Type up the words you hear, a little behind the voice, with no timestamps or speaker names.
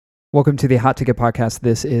Welcome to the Hot Ticket Podcast.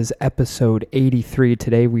 This is episode 83.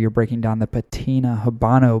 Today we are breaking down the Patina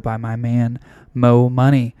Habano by my man, Mo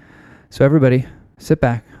Money. So everybody, sit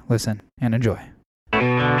back, listen, and enjoy.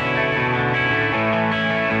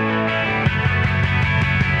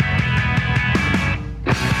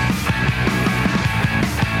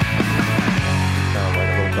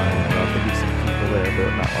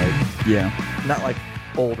 Yeah. Not like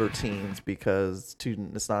older teens, because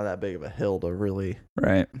it's not that big of a hill to really.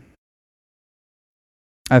 Right.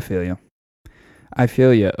 I feel you.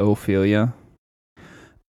 Ophelia.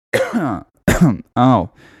 Oh,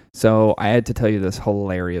 so I had to tell you this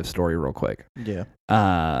hilarious story real quick. Yeah.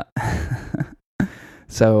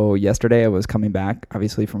 So yesterday I was coming back,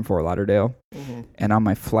 obviously, from Fort Lauderdale, and on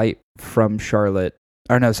my flight from Charlotte,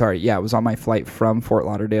 it was on my flight from Fort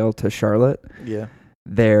Lauderdale to Charlotte. Yeah.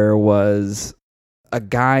 There was a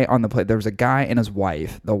guy on the plane. There was a guy and his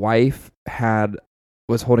wife. The wife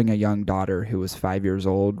was holding a young daughter who was 5 years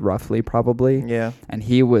old, roughly, probably. Yeah. And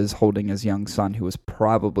he was holding his young son who was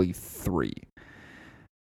probably 3.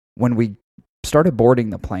 When we started boarding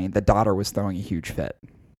the plane, the daughter was throwing a huge fit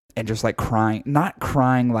and just like crying, not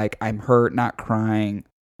crying like I'm hurt, not crying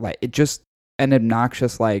like it, just an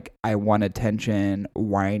obnoxious, like I want attention,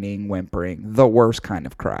 whining, whimpering, the worst kind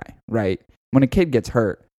of cry, right? When a kid gets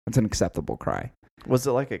hurt, it's an acceptable cry. Was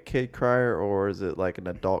it like a kid cry, or is it like an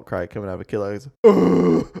adult cry coming out of a kid? Like,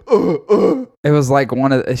 it was like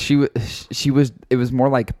one of she was. It was more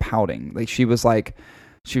like pouting. Like she was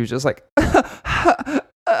just like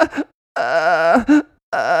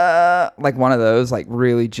like one of those like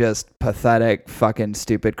really just pathetic, fucking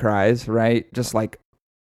stupid cries, right? Just like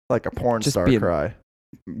a porn star cry.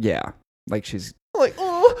 Yeah, like she's like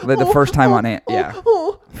the first time on it. Yeah,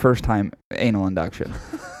 first time anal induction.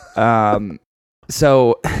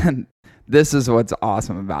 So this is what's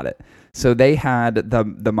awesome about it. So they had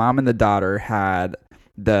the mom and the daughter had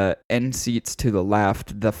the end seats to the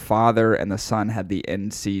left. The father and the son had the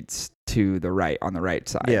end seats to the right, on the right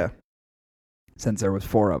side. Yeah. Since there was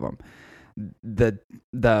 4 of them.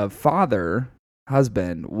 The father,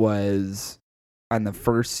 husband, was on the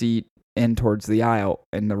first seat in towards the aisle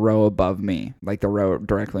in the row above me, like the row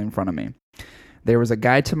directly in front of me. There was a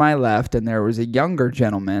guy to my left, and there was a younger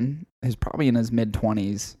gentleman who's probably in his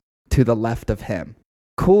mid-20s to the left of him.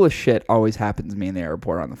 Coolest shit always happens to me in the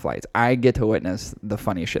airport on the flights. I get to witness the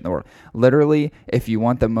funniest shit in the world. Literally, if you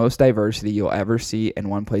want the most diversity you'll ever see in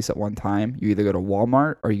one place at one time, you either go to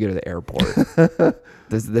Walmart or you go to the airport.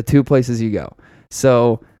 Those are the 2 places you go.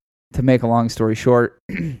 So, to make a long story short,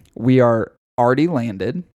 we are already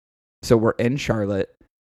landed. So, we're in Charlotte.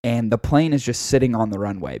 And the plane is just sitting on the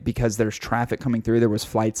runway because there's traffic coming through. There was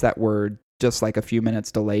flights that were just like a few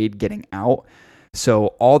minutes delayed getting out. So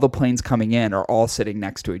all the planes coming in are all sitting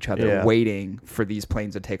next to each other, waiting for these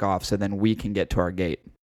planes to take off so then we can get to our gate.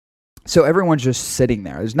 So everyone's just sitting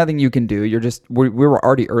there. There's nothing you can do. We were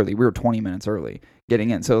already early. We were 20 minutes early getting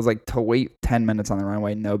in. So it was like to wait 10 minutes on the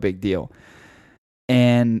runway, no big deal.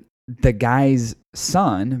 And the guy's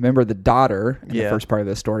son, remember the daughter in the first part of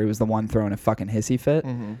the story was the one throwing a fucking hissy fit.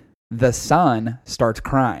 Mm-hmm. The son starts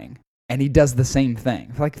crying, and he does the same thing.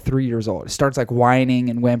 He's like 3 years old. He starts like whining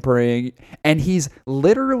and whimpering, and he's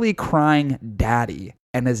literally crying, "Daddy,"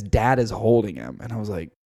 and his dad is holding him. And I was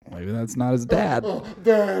like, maybe that's not his dad.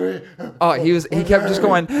 Daddy. Oh, he kept just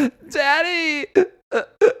going, "Daddy."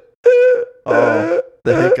 Oh,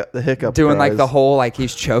 the hiccup doing cries. Like the whole, like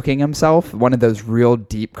he's choking himself, one of those real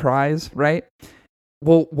deep cries, right?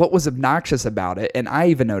 Well, what was obnoxious about it, and I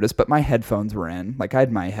even noticed, but my headphones were in, like I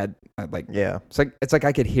had my head, like, yeah, it's like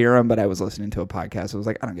I could hear him, but I was listening to a podcast. I was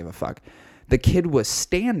like, I don't give a fuck. The kid was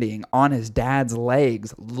standing on his dad's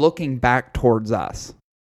legs, looking back towards us.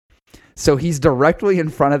 So he's directly in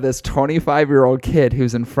front of this 25-year-old kid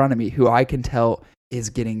who's in front of me, who I can tell is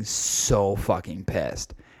getting so fucking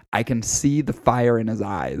pissed. I can see the fire in his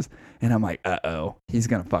eyes, and I'm like, uh-oh, he's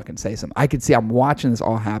going to fucking say something. I can see, I'm watching this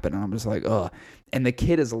all happen, and I'm just like, ugh. And the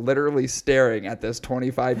kid is literally staring at this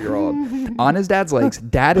 25-year-old on his dad's legs.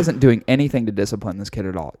 Dad isn't doing anything to discipline this kid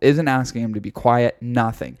at all. Isn't asking him to be quiet,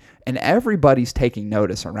 nothing. And everybody's taking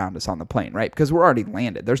notice around us on the plane, right? Because we're already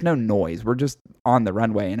landed. There's no noise. We're just on the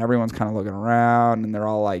runway, and everyone's kind of looking around, and they're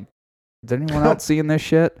all like, is anyone else seeing this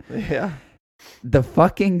shit? Yeah. The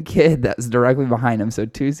fucking kid that's directly behind him, so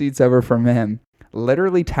 2 seats over from him,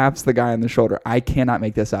 literally taps the guy on the shoulder. I cannot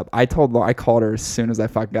make this up. I called her as soon as I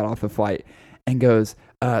fucking got off the flight and goes,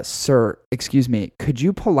 sir, excuse me, could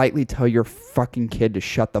you politely tell your fucking kid to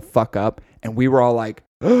shut the fuck up? And we were all like,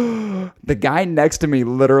 the guy next to me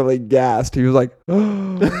literally gasped. He was like,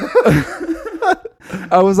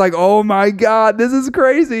 I was like, oh my God, this is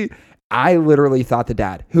crazy. I literally thought the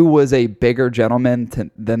dad, who was a bigger gentleman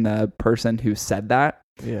than the person who said that,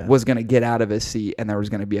 was going to get out of his seat and there was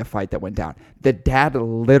going to be a fight that went down. The dad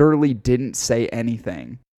literally didn't say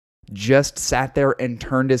anything, just sat there and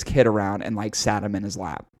turned his kid around and like sat him in his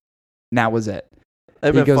lap. And that was it.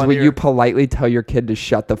 He goes, will you politely tell your kid to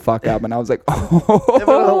shut the fuck up? And I was like, oh. It'd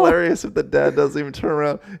been hilarious if the dad doesn't even turn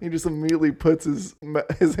around. He just immediately puts his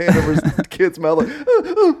hand over his kid's mouth like,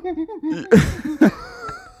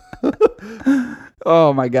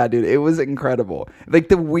 oh my God, dude. It was incredible. Like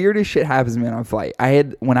the weirdest shit happens to me on a flight.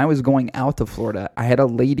 When I was going out to Florida, I had a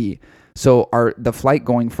lady. So the flight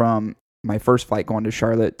going from my first flight going to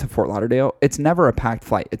Charlotte to Fort Lauderdale, it's never a packed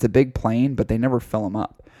flight. It's a big plane, but they never fill them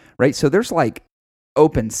up. Right. So there's like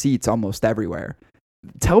open seats almost everywhere.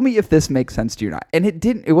 Tell me if this makes sense to you or not. And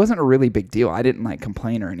it wasn't a really big deal. I didn't like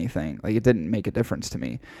complain or anything. Like it didn't make a difference to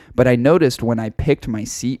me. But I noticed when I picked my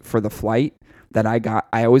seat for the flight that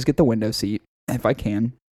I always get the window seat if I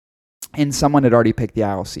can. And someone had already picked the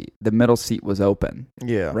aisle seat. The middle seat was open.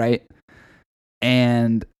 Yeah. Right.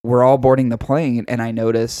 And we're all boarding the plane. And I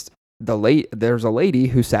noticed there's a lady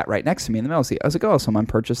who sat right next to me in the middle seat. I was like, oh, someone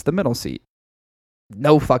purchased the middle seat.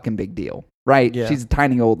 No fucking big deal. Right? Yeah. She's a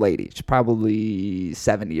tiny old lady. She's probably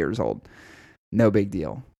 70 years old. No big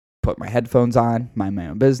deal. Put my headphones on, mind my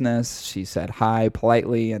own business. She said hi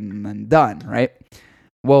politely and then done, right?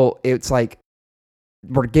 Well, it's like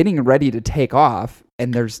we're getting ready to take off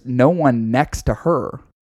and there's no one next to her.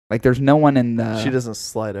 Like there's no one in the... She doesn't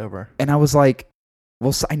slide over. And I was like,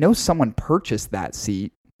 well, I know someone purchased that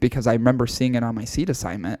seat because I remember seeing it on my seat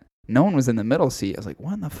assignment. No one was in the middle seat. I was like,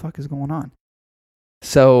 what in the fuck is going on?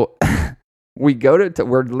 So... We go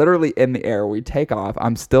we're literally in the air. We take off.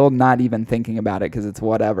 I'm still not even thinking about it because it's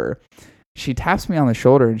whatever. She taps me on the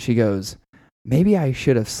shoulder and she goes, maybe I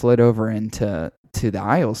should have slid over into the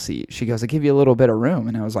aisle seat. She goes, I give you a little bit of room.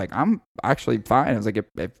 And I was like, I'm actually fine. I was like,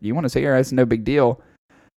 if you want to sit here, it's no big deal.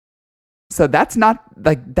 So that's not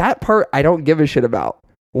like that part I don't give a shit about.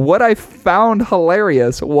 What I found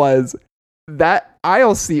hilarious was that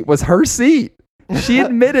aisle seat was her seat. She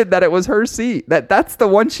admitted that it was her seat, that's the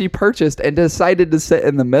one she purchased and decided to sit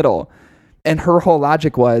in the middle. And her whole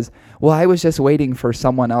logic was, well, I was just waiting for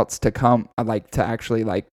someone else to come, like to actually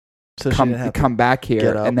like so come back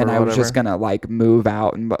here. And then I was just going to like move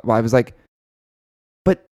out. And I was like,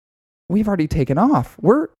 but we've already taken off.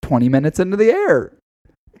 We're 20 minutes into the air.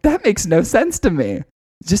 That makes no sense to me.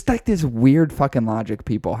 Just like this weird fucking logic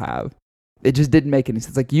people have. It just didn't make any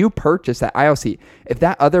sense. Like you purchased that aisle seat. If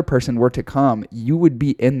that other person were to come, you would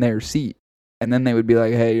be in their seat. And then they would be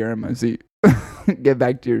like, hey, you're in my seat. Get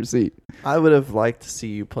back to your seat. I would have liked to see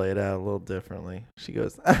you play it out a little differently. She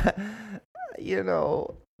goes, that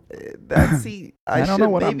seat, I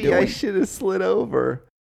should have slid over.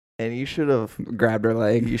 And you should have grabbed her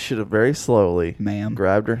leg. You should have very slowly, ma'am,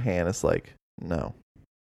 grabbed her hand. It's like, no,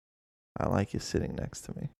 I like you sitting next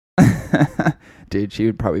to me. Dude, she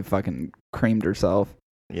would probably fucking creamed herself.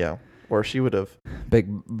 Yeah. Or she would have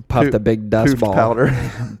puffed a big dust ball. Powder.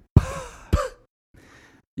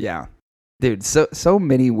 Yeah. Dude, so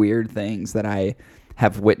many weird things that I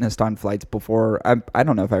have witnessed on flights before. I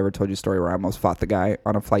don't know if I ever told you a story where I almost fought the guy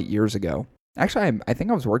on a flight years ago. Actually, I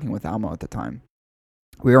think I was working with Almo at the time.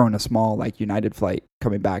 We were on a small like United flight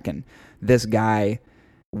coming back, and this guy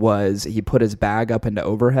he put his bag up into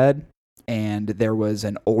overhead. And there was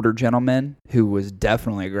an older gentleman who was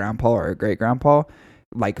definitely a grandpa or a great grandpa,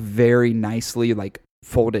 like very nicely like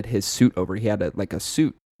folded his suit over. He had a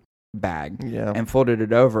suit bag and folded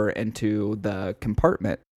it over into the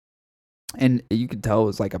compartment. And you could tell it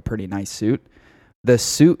was like a pretty nice suit. The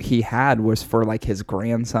suit he had was for like his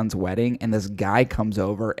grandson's wedding. And this guy comes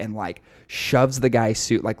over and like shoves the guy's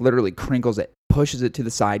suit, like literally crinkles it, pushes it to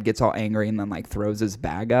the side, gets all angry, and then like throws his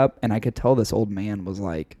bag up. And I could tell this old man was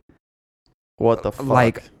like, what the fuck?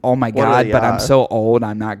 Like, oh my God, but I'm so old,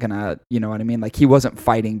 I'm not gonna, you know what I mean? Like, he wasn't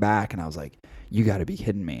fighting back, and I was like, you gotta be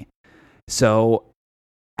kidding me. So,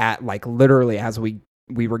 at like, literally, as we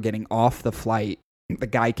were getting off the flight, the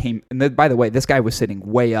guy came, and by the way, this guy was sitting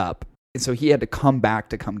way up, and so he had to come back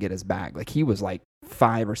to come get his bag. Like, he was like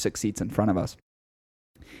 5 or 6 seats in front of us.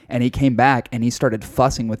 And he came back, and he started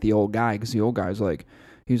fussing with the old guy, because the old guy's like,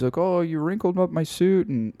 he's like, oh, you wrinkled up my suit,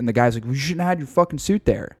 and the guy's like, well, you shouldn't have had your fucking suit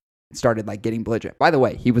there. Started like getting belligerent. By the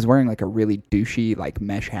way, he was wearing like a really douchey like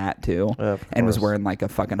mesh hat too, and was wearing like a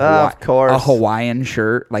fucking a Hawaiian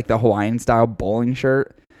shirt, like the Hawaiian style bowling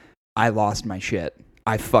shirt. I lost my shit.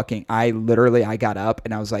 I got up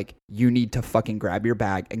and I was like, you need to fucking grab your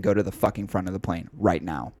bag and go to the fucking front of the plane right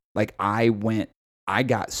now. Like I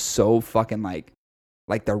got so fucking like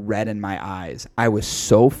like the red in my eyes. I was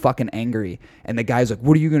so fucking angry. And the guy's like,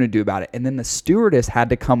 what are you going to do about it? And then the stewardess had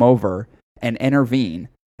to come over and intervene.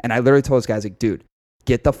 And I literally told this guy, like, dude,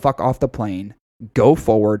 get the fuck off the plane. Go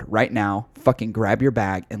forward right now. Fucking grab your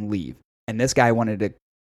bag and leave. And this guy wanted to,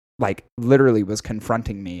 like, literally was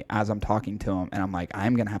confronting me as I'm talking to him. And I'm like,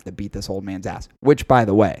 I'm going to have to beat this old man's ass. Which, by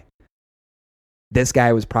the way, this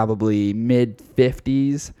guy was probably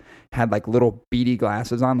mid-50s, had like little beady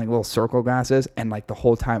glasses on, like little circle glasses. And like the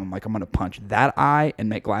whole time, I'm like, I'm going to punch that eye and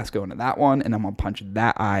make glass go into that one. And I'm going to punch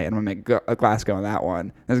that eye and I'm going to make a glass go in that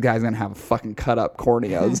one. This guy's going to have fucking cut up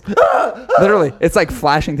corneas. Literally, it's like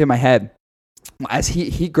flashing through my head. As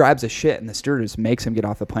he grabs a shit and the stewardess makes him get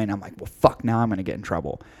off the plane. I'm like, well, fuck, now I'm going to get in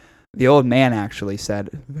trouble. The old man actually said,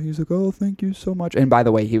 he's like, oh, thank you so much. And by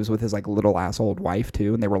the way, he was with his like little ass old wife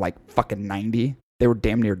too. And they were like fucking 90. They were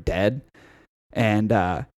damn near dead.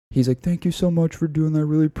 And he's like, thank you so much for doing that. I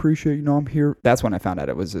really appreciate it. You know, I'm here. That's when I found out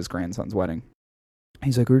it was his grandson's wedding.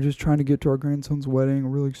 He's like, we're just trying to get to our grandson's wedding.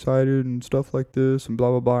 We're really excited and stuff like this and blah,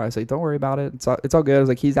 blah, blah. I say, don't worry about it. It's all good. I was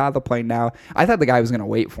like, he's out of the plane now. I thought the guy was going to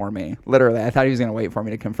wait for me. Literally, I thought he was going to wait for me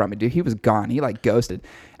to confront me. Dude, he was gone. He like ghosted.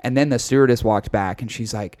 And then the stewardess walked back and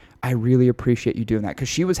she's like, I really appreciate you doing that. Because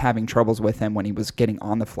she was having troubles with him when he was getting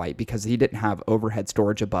on the flight because he didn't have overhead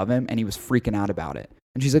storage above him and he was freaking out about it.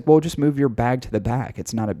 And she's like, well, just move your bag to the back.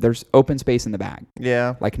 There's open space in the bag.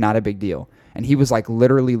 Yeah. Like, not a big deal. And he was like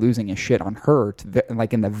literally losing his shit on her,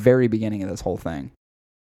 like in the very beginning of this whole thing.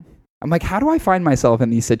 I'm like, how do I find myself in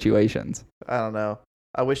these situations? I don't know.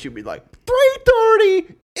 I wish you'd be like, 3:30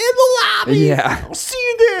 in the lobby. Yeah. I'll see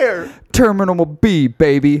you there. Terminal B,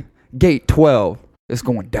 baby. Gate 12. It's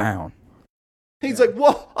going down. He's like,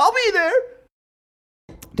 well, I'll be there.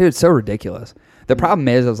 Dude, it's so ridiculous. The problem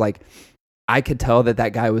is, I was like, I could tell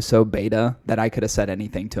that guy was so beta that I could have said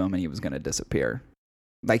anything to him and he was going to disappear.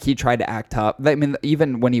 Like, he tried to act tough. I mean,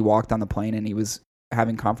 even when he walked on the plane and he was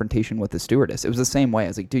having confrontation with the stewardess, it was the same way. I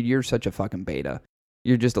was like, dude, you're such a fucking beta.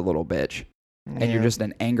 You're just a little bitch. Yeah. And you're just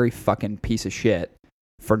an angry fucking piece of shit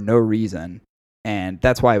for no reason. And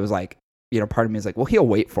that's why I was like, you know, part of me is like, well, he'll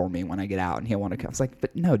wait for me when I get out and he'll want to come. I was like,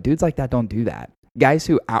 but no, dudes like that don't do that. Guys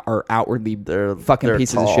who are outwardly they're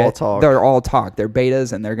pieces of shit, they're all talk. They're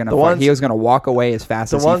betas, and they're gonna. He was gonna walk away as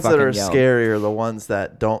fast as he fucking yelled. The ones that are scary are the ones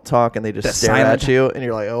that don't talk and they just stare at you, and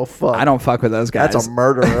you're like, oh fuck. I don't fuck with those guys. That's a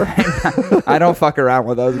murderer. I don't fuck around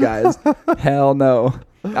with those guys. Hell no.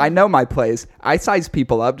 I know my place. I size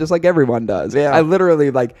people up just like everyone does. Yeah. I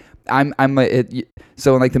literally like.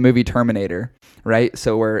 So in like the movie Terminator, right?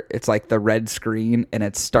 So where it's like the red screen and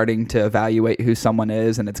it's starting to evaluate who someone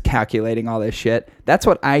is and it's calculating all this shit. That's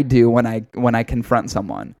what I do when I confront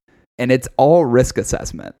someone, and it's all risk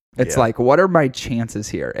assessment. It's like, what are my chances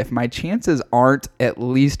here? If my chances aren't at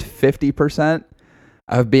least 50%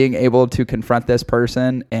 of being able to confront this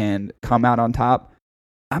person and come out on top,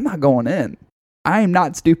 I'm not going in. I am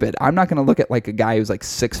not stupid. I'm not going to look at like a guy who's like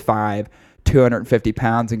 6'5", 250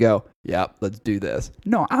 pounds and go, yep, let's do this.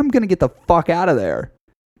 No, I'm going to get the fuck out of there.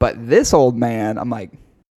 But this old man, I'm like,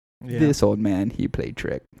 this old man, he played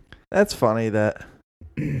trick. That's funny that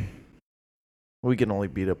we can only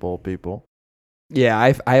beat up old people. Yeah,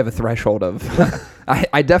 I have a threshold of,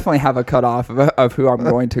 I definitely have a cutoff of who I'm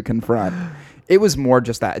going to confront. It was more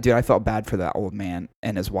just that, dude. I felt bad for that old man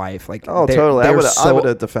and his wife. Like, totally. I would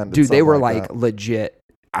have defended. Dude, they were like legit.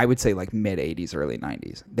 I would say like mid 80s, early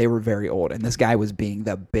 90s. They were very old, and this guy was being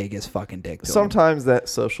the biggest fucking dick. Sometimes that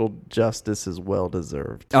social justice is well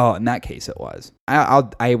deserved. Oh, in that case, it was.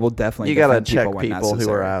 I will definitely. You gotta check people who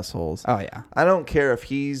are assholes. Oh yeah. I don't care if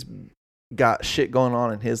he's got shit going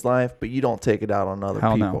on in his life, but you don't take it out on other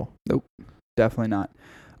people. No. Nope, definitely not.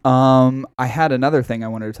 I had another thing I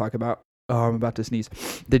wanted to talk about. Oh, I'm about to sneeze.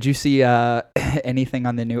 Did you see anything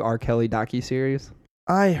on the new R. Kelly docuseries?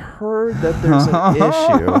 I heard that there's an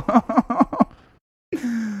issue.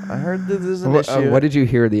 I heard that there's an issue. What did you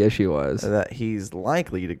hear the issue was? That he's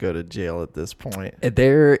likely to go to jail at this point.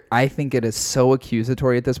 I think it is so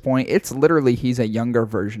accusatory at this point. It's literally he's a younger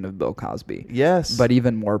version of Bill Cosby. Yes. But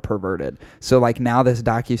even more perverted. So like now this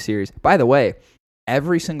docuseries, by the way,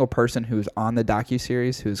 every single person who's on the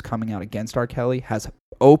docuseries who's coming out against R. Kelly has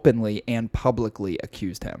openly and publicly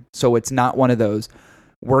accused him. So it's not one of those,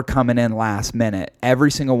 we're coming in last minute.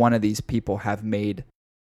 Every single one of these people have made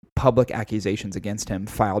public accusations against him,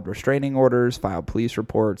 filed restraining orders, filed police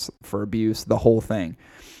reports for abuse, the whole thing.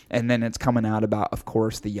 And then it's coming out about, of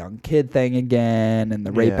course, the young kid thing again and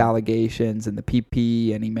the rape allegations and the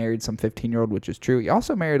PP, and he married some 15-year-old, which is true. He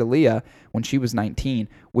also married Aaliyah when she was 19,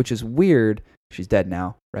 which is weird. She's dead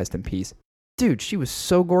now. Rest in peace. Dude, she was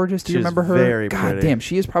so gorgeous. Do you remember her? Very God pretty. damn,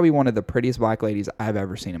 she is probably one of the prettiest black ladies I've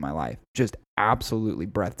ever seen in my life. Just absolutely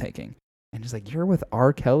breathtaking. And it's like, you're with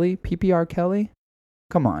R. Kelly? PPR Kelly?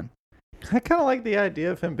 Come on. I kind of like the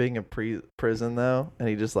idea of him being in prison, though, and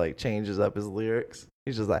he just, like, changes up his lyrics.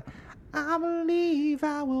 He's just like, I believe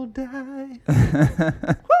I will die.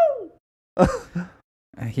 Woo!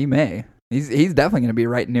 He may. He's definitely going to be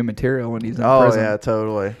writing new material when he's in Oh, prison. yeah,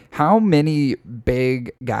 totally. How many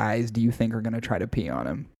big guys do you think are going to try to pee on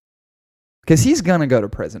him? Because he's going to go to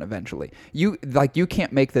prison eventually. You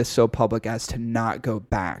can't make this so public as to not go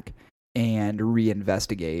back and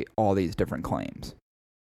reinvestigate all these different claims.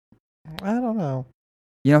 I don't know.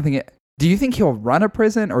 You don't think it? Do you think he'll run a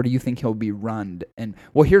prison, or do you think he'll be runned? And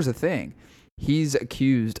well, here's the thing: he's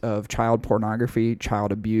accused of child pornography,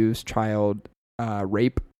 child abuse, child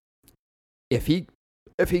rape. If he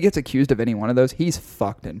gets accused of any one of those, he's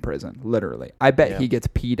fucked in prison. Literally, I bet he gets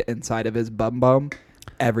peed inside of his bum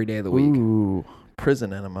every day of the week. Ooh,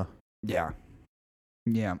 prison enema. Yeah.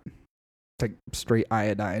 It's like straight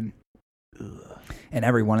iodine. Ugh. And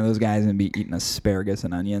every one of those guys gonna be eating asparagus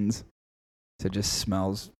and onions. So it just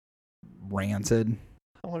smells rancid.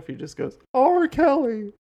 I wonder if he just goes, R.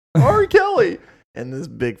 Kelly. R. Kelly. And this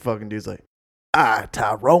big fucking dude's like,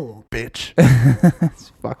 Tyrone, bitch.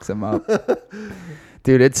 Fucks him up.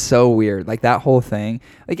 Dude, it's so weird. Like that whole thing.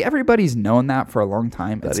 Like everybody's known that for a long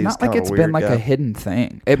time. It's not like it's been like a hidden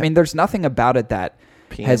thing. I mean, there's nothing about it that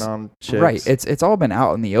peeing on chicks. Right. It's all been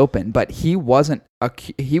out in the open, but he wasn't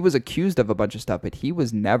he was accused of a bunch of stuff, but he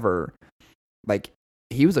was never like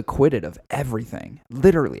he was acquitted of everything.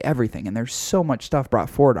 Literally everything. And there's so much stuff brought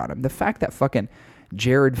forward on him. The fact that fucking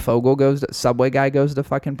Jared Fogle Subway guy goes to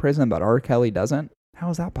fucking prison, but R. Kelly doesn't. How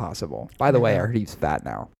is that possible? By the way, I heard he's fat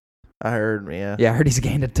now. I heard, yeah. Yeah, I heard he's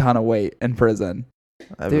gained a ton of weight in prison.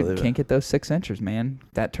 Dude, can't get those 6 inches, man.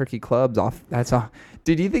 That turkey club's off. That's all.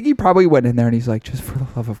 Dude, do you think he probably went in there and he's like, just for the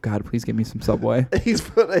love of God, please give me some Subway? He's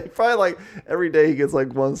probably like, every day he gets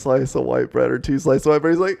like 1 slice of white bread or 2 slices of white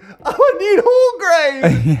bread. He's like, I need whole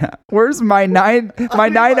grain. Yeah. Where's my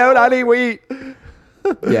 9-0 honey wheat?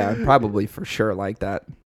 Yeah, probably for sure like that.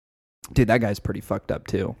 Dude, that guy's pretty fucked up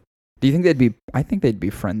too. Do you think I think they'd be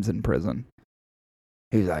friends in prison.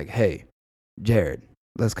 He's like, hey, Jared,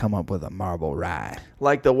 let's come up with a marble rye.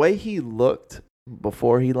 Like the way he looked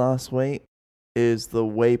before he lost weight is the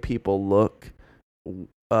way people look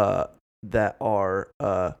that are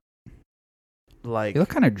like You look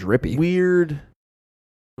kind of drippy. weird,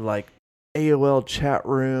 like AOL chat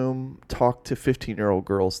room, talk to 15-year-old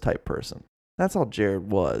girls type person. That's all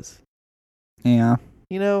Jared was. Yeah.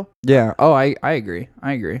 You know? Yeah. Oh, I agree.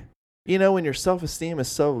 You know, when your self-esteem is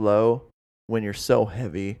so low, when you're so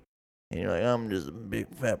heavy, and you're like, I'm just a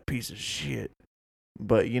big fat piece of shit.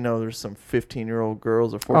 But, you know, there's some 15-year-old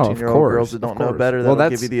girls or 14-year-old girls that don't know better that will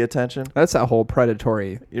give you the attention. That's that whole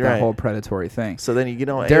predatory whole predatory thing. So then you get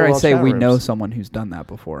on Dare I AOL say chat we rooms. know someone who's done that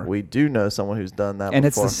before. We do know someone who's done that and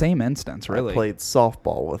before. It's the same instance, really. I played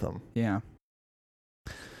softball with him. Yeah.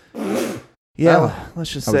 Yeah,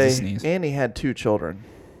 let's just that was a say sneeze. Andy had 2 children.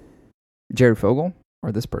 Jared Fogle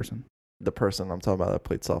or this person? The person I'm talking about that I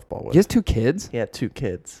played softball with. He has 2 kids? He had 2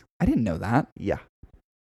 kids. I didn't know that. Yeah.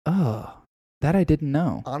 Oh, that I didn't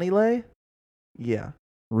know. Anile? Yeah.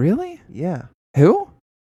 Really? Yeah. Who?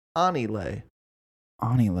 Anile.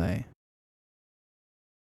 Anile.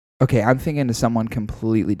 Okay, I'm thinking of someone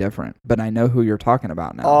completely different, but I know who you're talking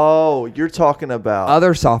about now. Oh, you're talking about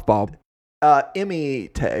Other softball.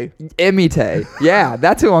 Emite. Emite. Yeah,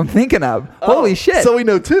 that's who I'm thinking of. Holy shit. So we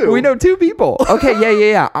know 2. We know 2 people.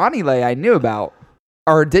 Okay, yeah. Anile I knew about.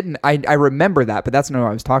 Or didn't. I remember that, but that's not what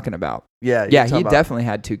I was talking about. Yeah. Yeah, he definitely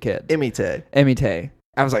had 2 kids. Emite. Emite.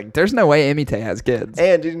 I was like, there's no way Emite has kids.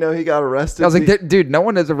 And did you know he got arrested? I was like, dude, no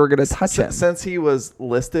one is ever going to touch him. Since he was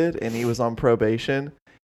listed and he was on probation,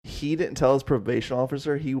 he didn't tell his probation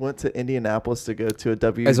officer. He went to Indianapolis to go to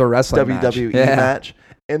as a wrestling WWE match. match.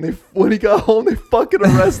 And when he got home, they fucking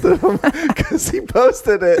arrested him because he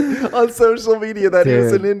posted it on social media that he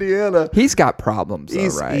was in Indiana. He's got problems, though,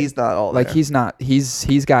 right? He's not all there. Like, he's not.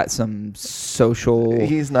 He's got some social.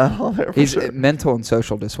 He's not all there. He's mental and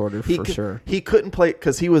social disorder for sure. He couldn't play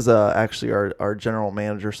because he was actually our general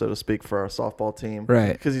manager, so to speak, for our softball team.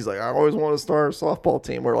 Right. Because he's like, I always want to start a softball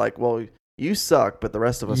team. We're like, well, you suck, but the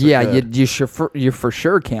rest of us are good. You for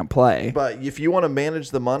sure can't play. But if you want to manage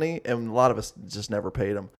the money, and a lot of us just never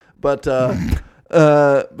paid him. But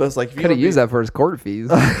it's like, if you could have used that for his court fees.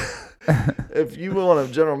 If you want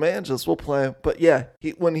to general manage us, we'll play. But yeah,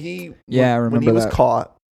 when he I remember when he was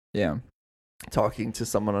caught, yeah, talking to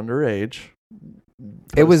someone underage,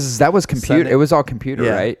 That was computer. It was all computer,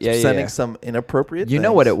 right? Yeah, sending some inappropriate. You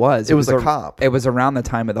know what it was? It was a cop. It was around the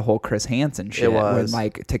time of the whole Chris Hansen shit. It was when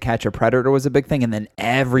like To Catch a Predator was a big thing, and then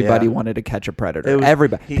everybody wanted to catch a predator.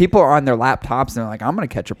 Everybody, people are on their laptops and they're like, "I'm gonna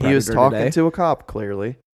catch a predator." He was talking to a cop,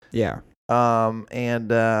 clearly. Yeah.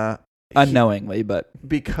 And unknowingly, but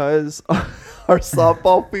because our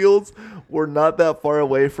softball fields were not that far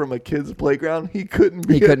away from a kid's playground, he couldn't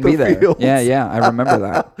be there. Fields. Yeah, I remember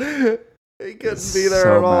that. He couldn't be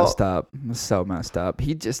there at all. So messed up.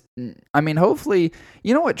 He just, I mean, hopefully,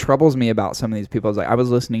 you know what troubles me about some of these people is like, I was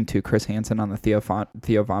listening to Chris Hansen on the Theo Von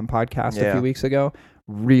podcast a few weeks ago.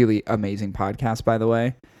 Really amazing podcast, by the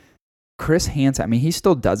way. Chris Hansen, I mean, he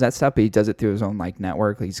still does that stuff, but he does it through his own like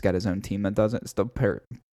network. He's got his own team that does it. It's still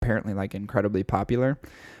apparently like incredibly popular.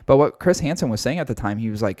 But what Chris Hansen was saying at the time, he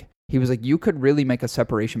was like, you could really make a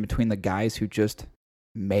separation between the guys who just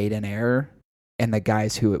made an error and the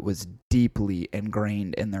guys who it was deeply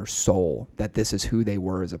ingrained in their soul that this is who they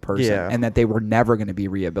were as a person and that they were never going to be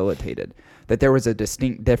rehabilitated. That there was a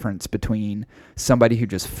distinct difference between somebody who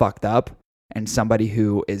just fucked up and somebody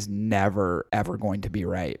who is never, ever going to be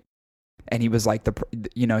right. And he was like,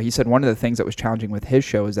 he said one of the things that was challenging with his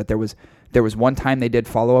show is that there was one time they did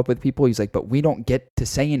follow up with people. He's like, but we don't get to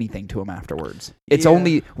say anything to them afterwards. It's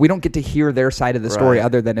only, we don't get to hear their side of the story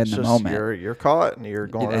other than in the moment. You're caught and you're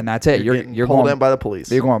going. And that's it. You're pulled going in by the police.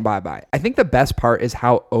 You're going bye-bye. I think the best part is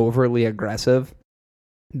how overly aggressive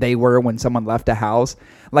they were when someone left a house.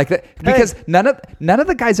 Like that, because none of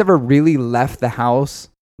the guys ever really left the house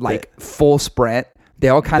like full sprint. They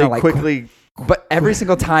all kind of like quickly. But every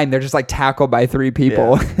single time, they're just like tackled by 3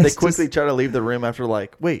 people. Yeah. They quickly try to leave the room after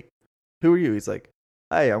like, wait, who are you? He's like,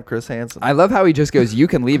 hey, I'm Chris Hansen. I love how he just goes, you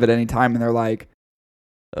can leave at any time. And they're like,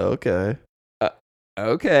 okay.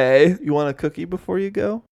 Okay. You want a cookie before you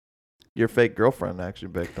go? Your fake girlfriend actually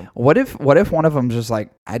baked them. What if one of them's just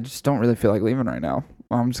like, I just don't really feel like leaving right now.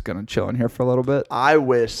 I'm just going to chill in here for a little bit. I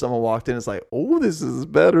wish someone walked in and was like, oh, this is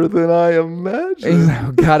better than I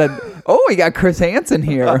imagined. We got Chris Hansen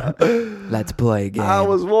here. Let's play a game. I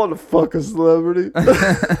was wanting to fuck a celebrity.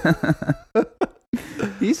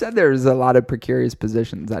 He said there's a lot of precarious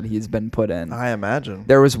positions that he's been put in. I imagine.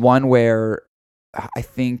 There was one where I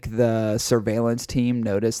think the surveillance team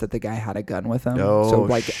noticed that the guy had a gun with him.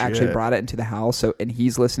 Actually brought it into the house. And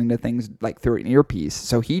he's listening to things like through an earpiece.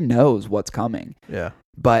 So he knows what's coming. Yeah.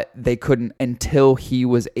 But they couldn't until he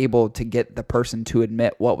was able to get the person to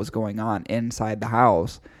admit what was going on inside the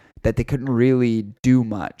house, that they couldn't really do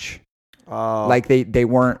much. Like they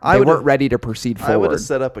weren't ready to proceed forward. I would have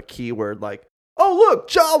set up a keyword like, oh, look,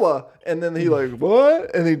 Jawa. And then he like,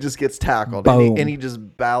 what? And he just gets tackled. And he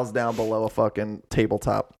just bows down below a fucking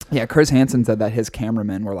tabletop. Yeah, Chris Hansen said that his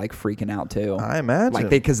cameramen were like freaking out too. I imagine. Like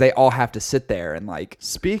because they all have to sit there and like.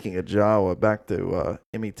 Speaking of Jawa, back to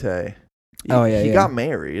Imite. He got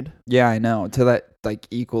married. Yeah, I know. To that like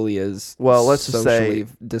equally as let's just say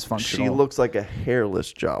dysfunctional. She looks like a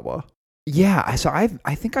hairless Jawa. Yeah, so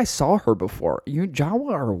I think I saw her before. You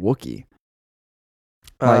Jawa or Wookiee?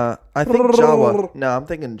 I think Jawa. No, I'm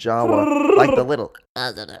thinking Jawa. Like the little.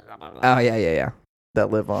 Oh yeah. That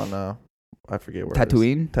live on. I forget where.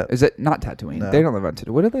 Tatooine? Is it not Tatooine? No. They don't live on Tatooine.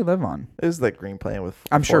 What do they live on? It was that green planet with.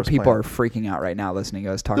 I'm sure people are freaking out right now listening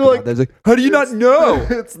to us talking about this. Like, how do you not know?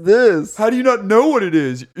 It's this. How do you not know what it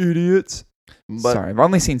is, idiots? But sorry, I've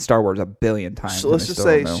only seen Star Wars a billion times. So let's just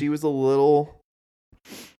say she was a little,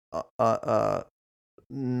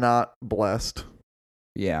 not blessed.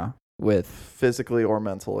 Yeah, with physically or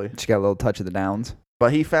mentally. She got a little touch of the downs.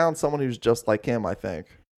 But he found someone who's just like him, I think.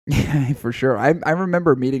 Yeah, for sure. I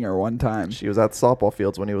remember meeting her one time. She was at softball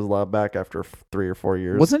fields when he was allowed back after 3 or 4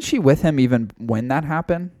 years. Wasn't she with him even when that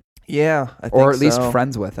happened? Yeah, I think or at least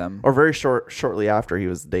friends with him. Or very shortly after he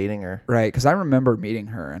was dating her. Right, because I remember meeting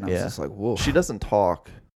her and I was just like, whoa. She doesn't talk.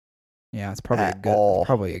 Yeah, it's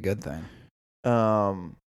probably a good thing.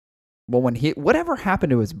 Well, whatever happened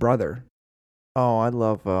to his brother? Oh, I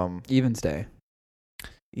love Evans Day.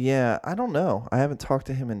 Yeah, I don't know. I haven't talked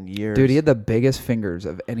to him in years. Dude, he had the biggest fingers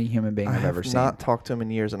of any human being I've ever seen. I have not talked to him in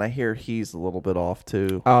years, and I hear he's a little bit off,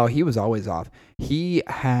 too. Oh, he was always off. He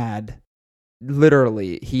had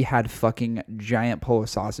fucking giant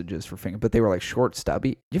Polish sausages for fingers, but they were like short,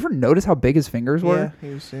 stubby. You ever notice how big his fingers were? Yeah,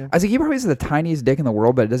 I was like, he probably has the tiniest dick in the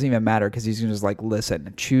world, but it doesn't even matter because he's just like,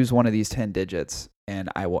 listen, choose one of these 10 digits, and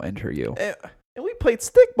I will enter you. And we played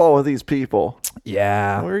stickball with these people.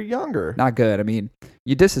 Yeah. We were younger. Not good. I mean,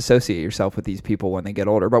 you disassociate yourself with these people when they get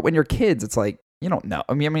older. But when you're kids, it's like, you don't know.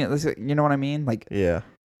 I mean, you know what I mean? Like, yeah.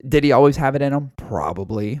 Did he always have it in him?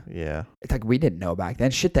 Probably. Yeah. It's like we didn't know back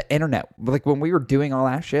then. Shit, the internet. Like when we were doing all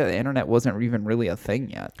that shit, the internet wasn't even really a thing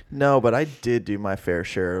yet. No, but I did do my fair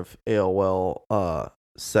share of AOL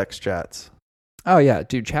sex chats. Oh, yeah.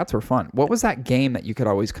 Dude, chats were fun. What was that game that you could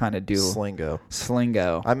always kind of do?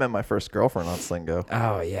 Slingo. I met my first girlfriend on Slingo.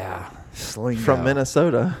 Oh, yeah. Slingo. From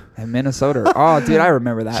Minnesota. In Minnesota. Oh, dude, I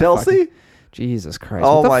remember that. Chelsea? Jesus Christ.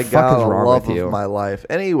 Oh, what the my fuck God. is wrong Love with you? of my life.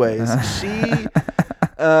 Anyways,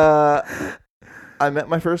 I met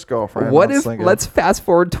my first girlfriend. What if, Slingo. let's fast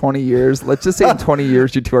forward 20 years. Let's just say in 20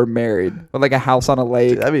 years you two are married with like a house on a lake.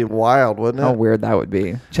 Dude, that'd be wild, wouldn't it? How weird that would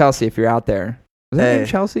be. Chelsea, if you're out there. Was that name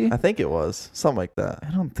Chelsea? I think it was. Something like that.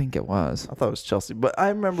 I don't think it was. I thought it was Chelsea. But I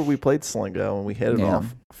remember we played Slingo and we hit it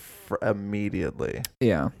off immediately.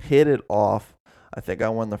 Yeah. Hit it off. I think I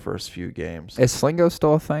won the first few games. Is Slingo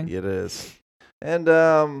still a thing? It is. And,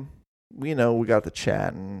 we got to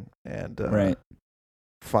chatting. And right.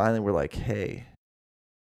 Finally we're like, hey,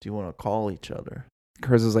 do you want to call each other?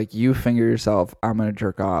 Chris is like, you finger yourself. I'm going to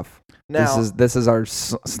jerk off. Now, this is our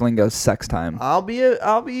Slingo sex time. I'll be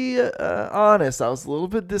honest. I was a little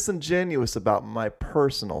bit disingenuous about my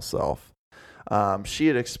personal self. She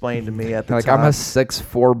had explained to me at the time. I'm a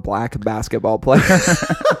 6'4" black basketball player.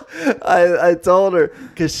 I told her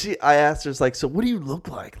because I asked her, like, so what do you look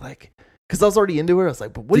like? Like, because I was already into her. I was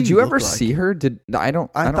like, but what did you ever look like? see her? I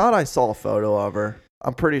thought I saw a photo of her.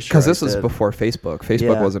 I'm pretty sure. Because this was before Facebook.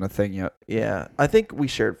 Facebook wasn't a thing yet. Yeah. I think we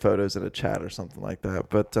shared photos in a chat or something like that.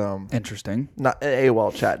 But interesting. Not an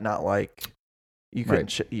AOL chat, not like you can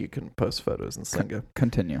you can post photos in Slingo.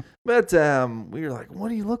 Continue. But we were like, what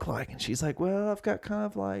do you look like? And she's like, well, I've got kind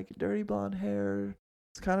of like dirty blonde hair.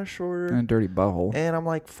 It's kind of shorter. And a dirty butthole. And I'm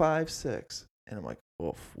like 5'6". And I'm like,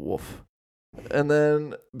 woof. And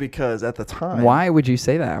then because at the time, why would you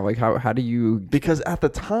say that? Like how do you? Because at the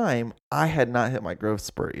time I had not hit my growth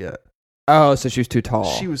spurt yet. Oh, so she was too tall.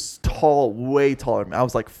 She was tall, way taller than me. I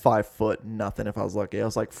was like 5 foot nothing if I was lucky. I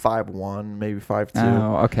was like 5'1", maybe 5'2".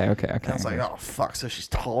 Oh, okay. And I was like, oh fuck! So she's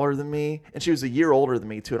taller than me, and she was a year older than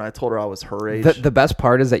me too. And I told her I was her age. The best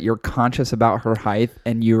part is that you're conscious about her height,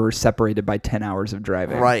 and you were separated by 10 hours of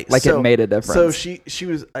driving. Right, like it made a difference. So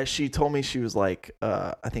she told me she was like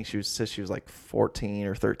I think she was like 14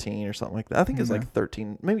 or 13 or something like that. I think it was like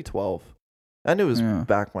 13, maybe 12. I knew it was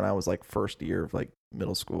back when I was like first year of like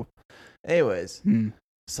middle school. Anyways,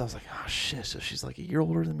 so I was like, oh shit. So she's like a year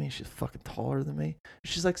older than me. She's fucking taller than me.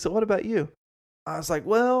 She's like, so what about you? I was like,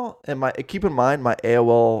 well, and keep in mind my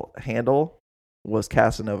AOL handle was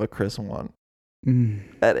Casanova Chris 1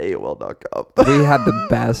 at AOL.com. We had the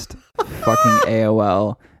best fucking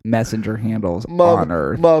AOL messenger handles on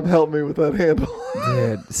earth. Mom helped me with that handle.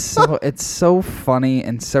 Dude, so it's so funny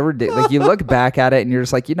and so ridiculous. Like you look back at it and you're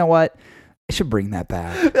just like, you know what? I should bring that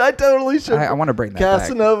back. I totally should. I want to bring that back.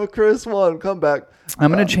 Casanova Chris 1, come back.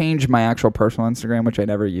 I'm going to change my actual personal Instagram, which I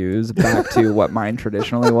never use, back to what mine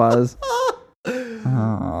traditionally was.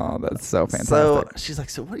 Oh, that's so fantastic. So she's like,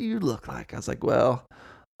 so what do you look like? I was like, well,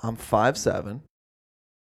 I'm 5'7".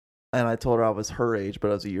 And I told her I was her age,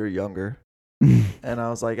 but I was a year younger. And I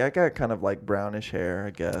was like, I got kind of like brownish hair, I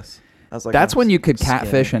guess. I was like, that's when you could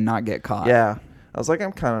catfish and not get caught. Yeah. I was like,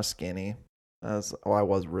 I'm kind of skinny. I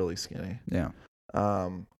was really skinny. Yeah.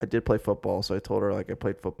 I did play football, so I told her like I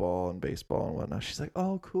played football and baseball and whatnot. She's like,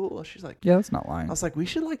 oh, cool. She's like, yeah, that's not lying. I was like, we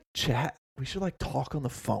should like chat. We should like talk on the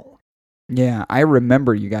phone. Yeah, I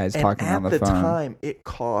remember you guys talking on the phone. At the time, it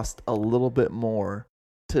cost a little bit more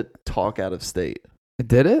to talk out of state.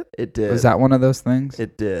 Did it? It did. Was that one of those things?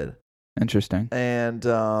 It did. Interesting. And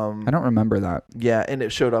I don't remember that. Yeah, and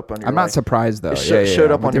it showed up on your. I'm not surprised though. It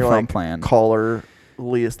showed up on your phone like plan. Caller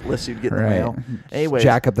list you'd get in the mail. Anyway,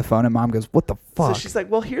 jack up the phone and mom goes, what the fuck? So she's like,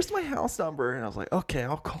 well, here's my house number. And I was like, okay,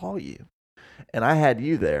 I'll call you. And I had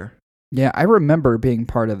you there. Yeah, I remember being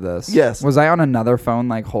part of this. Yes. Was I on another phone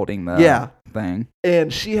like holding the thing?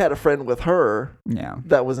 And she had a friend with her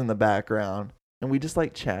that was in the background. And we just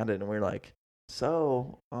like chatted and we were like,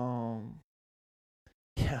 so,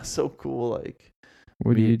 yeah, so cool. Like,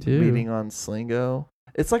 what do you do? Meeting on Slingo.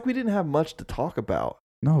 It's like we didn't have much to talk about.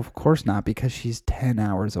 No, of course not, because she's 10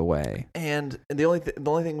 hours away. And the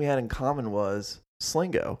only thing we had in common was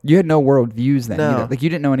Slingo. You had no world views then. No. Like you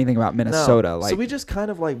didn't know anything about Minnesota. No. Like, so we just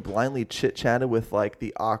kind of like blindly chit chatted with like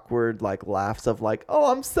the awkward like laughs of like,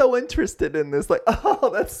 oh, I'm so interested in this. Like,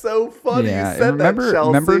 oh, that's so funny. Yeah, you said that, Chelsea.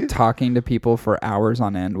 Remember talking to people for hours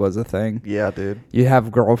on end was a thing. Yeah, dude. You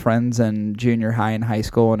have girlfriends in junior high and high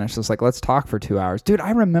school, and it's just like, let's talk for 2 hours, dude.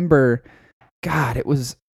 I remember, God,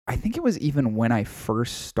 I think it was even when I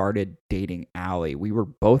first started dating Allie. We were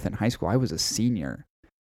both in high school. I was a senior,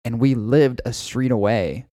 and we lived a street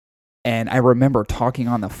away. And I remember talking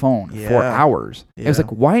on the phone for hours. Yeah. It was like,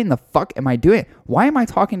 why in the fuck am I doing it? Why am I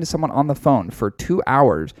talking to someone on the phone for 2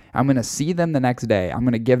 hours? I'm going to see them the next day. I'm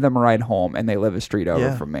going to give them a ride home, and they live a street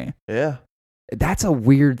over from me. Yeah. That's a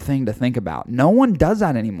weird thing to think about. No one does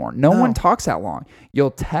that anymore. No one talks that long. You'll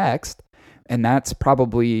text, and that's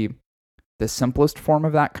probably the simplest form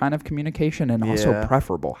of that kind of communication and also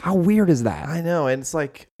preferable. How weird is that? I know. And it's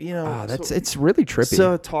like, it's really trippy.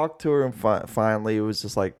 So I talked to her, and finally it was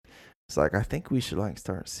just like, it's like, I think we should like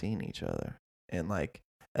start seeing each other. And like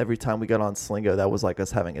every time we got on Slingo, that was like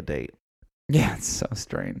us having a date. Yeah, it's so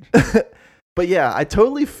strange. But yeah, I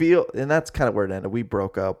totally feel, and that's kind of where it ended. We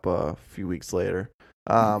broke up a few weeks later.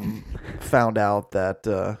 Found out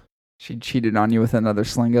that she cheated on you with another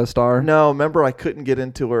Slingo star. No, remember I couldn't get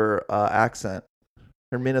into her accent.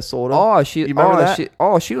 Her Minnesota. You remember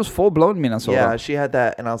that? She was full blown Minnesota. Yeah, she had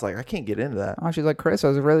that, and I was like, I can't get into that. Oh, she's like, Chris, it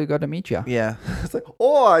was really good to meet you. Yeah, it's like,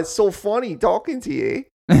 it's so funny talking to you.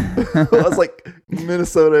 I was like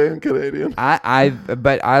Minnesota and Canadian.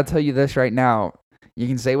 But I'll tell you this right now. You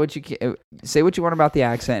can say what you want about the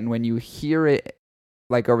accent, and when you hear it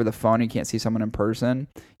like over the phone, you can't see someone in person.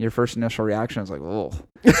 Your first initial reaction is like, oh.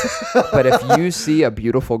 But if you see a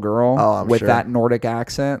beautiful girl with that Nordic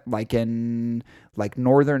accent, like in like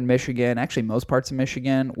northern Michigan, actually most parts of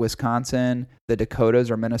Michigan, Wisconsin, the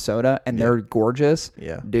Dakotas or Minnesota, and they're gorgeous.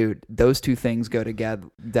 Yeah, dude, those two things go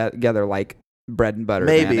together like bread and butter.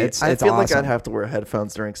 Maybe man. I feel awesome. Like I'd have to wear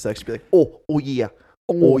headphones during sex to be like, oh yeah,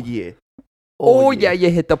 oh yeah. Oh yeah,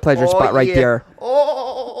 you hit the pleasure spot right there.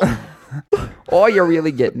 Oh, you're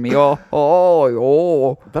really getting me.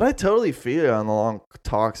 Oh. But I totally feel you on the long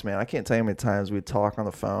talks, man. I can't tell you how many times we talk on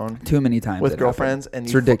the phone. Too many times with girlfriends, and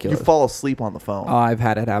it's ridiculous. You fall asleep on the phone. Oh, I've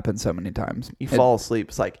had it happen so many times. You fall asleep.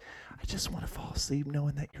 It's like, I just want to fall asleep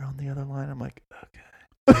knowing that you're on the other line. I'm like, okay.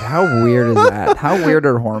 How weird is that? How weird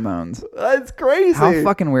are hormones? That's crazy. How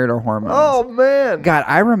fucking weird are hormones? Oh, man. God,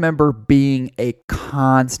 I remember being a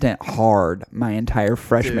constant hard my entire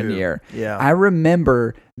freshman year. Yeah. I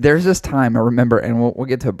remember, there's this time and we'll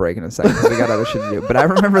get to a break in a second because we got other shit to do. But I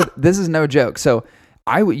remember, this is no joke. So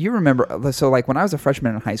you remember, so like when I was a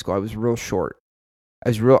freshman in high school, I was real short.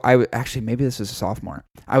 Actually, maybe this was a sophomore.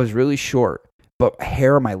 I was really short, but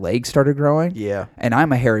hair on my legs started growing. Yeah. And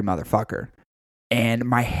I'm a hairy motherfucker. And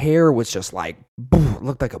my hair was just like,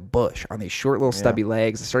 looked like a bush on these short little stubby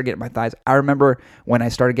legs. I started getting my thighs. I remember when I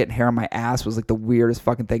started getting hair on my ass was like the weirdest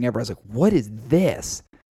fucking thing ever. I was like, what is this?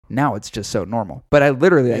 Now it's just so normal. But I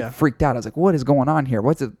literally freaked out. I was like, what is going on here?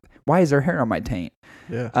 Why is there hair on my taint?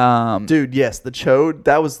 Yeah. Dude, yes, the chode,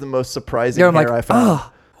 that was the most surprising hair I found.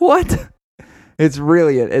 Oh, what? It's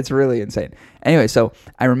really insane. Anyway, so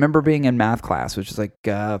I remember being in math class, which is like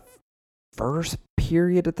first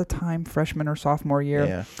period at the time, freshman or sophomore year.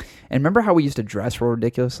 Yeah. And remember how we used to dress real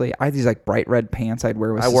ridiculously? I had these like bright red pants I'd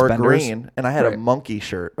wear with suspenders. I wore green, and I had a monkey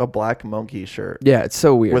shirt, a black monkey shirt. Yeah, it's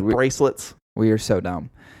so weird. With bracelets. We are so dumb.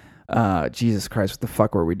 Jesus Christ, what the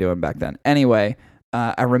fuck were we doing back then? Anyway,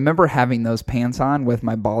 I remember having those pants on with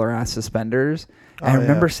my baller ass suspenders. I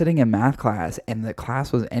remember sitting in math class, and the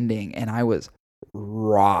class was ending, and I was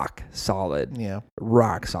rock solid. Yeah.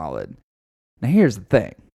 Rock solid. Now here's the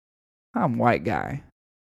thing. I'm a white guy,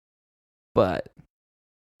 but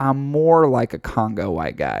I'm more like a Congo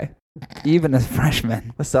white guy, even as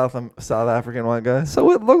freshman. A South African white guy?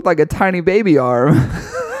 So it looked like a tiny baby arm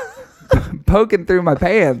poking through my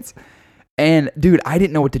pants. And, dude, I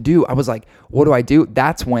didn't know what to do. I was like, what do I do?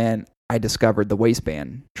 That's when I discovered the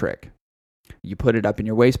waistband trick. You put it up in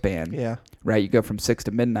your waistband. Yeah. Right? You go from 6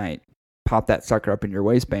 to midnight, pop that sucker up in your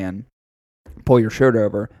waistband, pull your shirt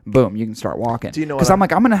over, boom, you can start walking. Do you know? Because I'm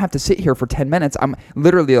like, I'm going to have to sit here for 10 minutes. I'm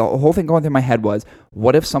literally, the whole thing going through my head was,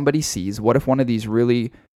 what if somebody sees? What if one of these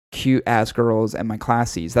really cute ass girls in my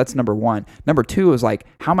class sees? That's number one. Number two is like,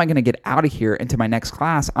 how am I going to get out of here into my next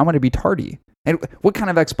class? I'm going to be tardy. And what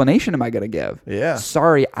kind of explanation am I going to give? Yeah.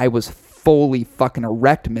 Sorry, I was fully fucking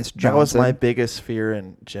erect, Miss Johnson. That was my biggest fear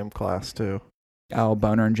in gym class, too. Oh,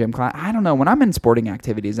 boner in gym class. I don't know. When I'm in sporting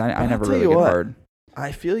activities, I never really get hard.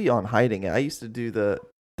 I feel you on hiding it. I used to do the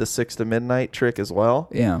 6 to midnight trick as well.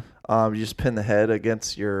 Yeah. You just pin the head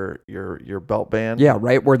against your belt band. Yeah,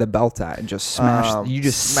 right where the belt's at, and just smash. You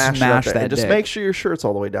just smash that. And just make sure your shirt's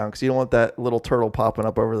all the way down because you don't want that little turtle popping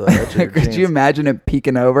up over the edge of your jeans. Could you imagine it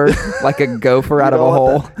peeking over like a gopher out of a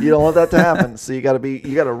hole? You don't want that to happen. So you got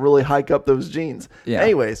to really hike up those jeans. Yeah.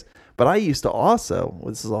 Anyways, but I used to also.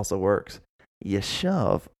 This is also works. You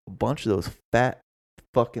shove a bunch of those fat,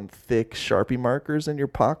 fucking thick Sharpie markers in your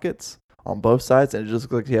pockets on both sides, and it just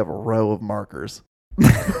looks like you have a row of markers.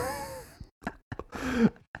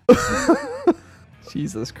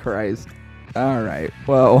 Jesus Christ. All right.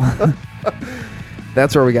 Well,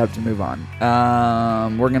 that's where we got to move on.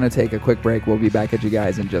 We're going to take a quick break. We'll be back at you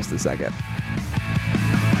guys in just a second.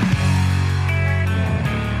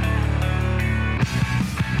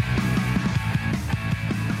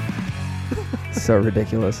 So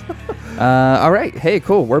ridiculous. All right. Hey,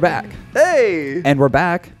 cool. We're back. Hey! And we're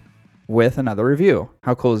back with another review.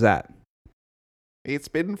 How cool is that? It's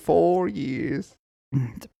been 4 years.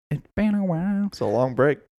 It's been a while. It's a long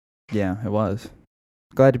break. Yeah, it was.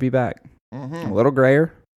 Glad to be back. Mm-hmm. A little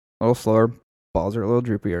grayer, a little slower. Balls are a little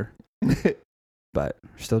droopier. But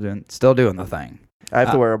still doing the thing. I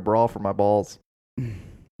have to wear a bra for my balls.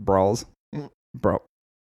 Brawls? Bro.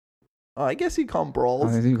 Oh, I guess you call them I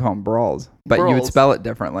brawls. think you call them brawls. But you would spell it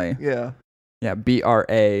differently. Yeah. Yeah,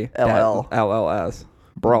 BRALLS.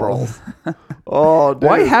 Brawls. Oh, dude.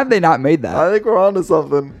 Why have they not made that? I think we're on to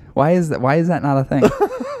something. Why is that not a thing?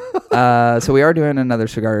 So we are doing another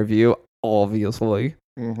cigar review, obviously.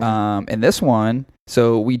 Mm-hmm. And this one,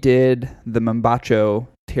 so we did the Mombacho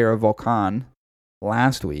Terra Volcan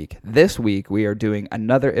last week. This week we are doing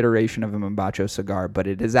another iteration of a Mombacho cigar, but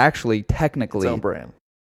it is actually technically its own brand.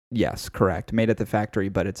 Yes, correct. Made at the factory,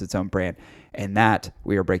 but it's its own brand. And that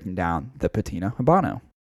we are breaking down the Patina Habano.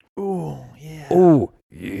 Ooh, yeah. Ooh,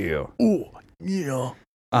 yeah. Ooh, yeah.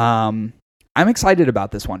 I'm excited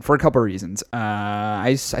about this one for a couple of reasons.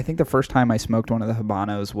 I think the first time I smoked one of the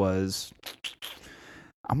Habanos was,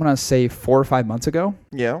 I'm going to say 4 or 5 months ago.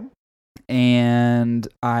 Yeah. And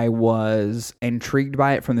I was intrigued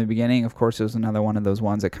by it from the beginning. Of course, it was another one of those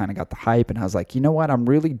ones that kind of got the hype. And I was like, you know what? I'm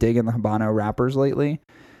really digging the Habano wrappers lately.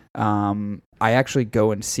 I actually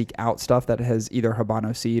go and seek out stuff that has either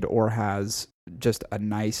Habano seed or has just a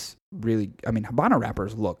nice, Habano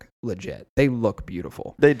wrappers look legit. They look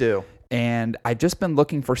beautiful. They do. And I've just been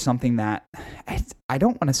looking for something that, I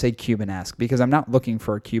don't want to say Cuban-esque because I'm not looking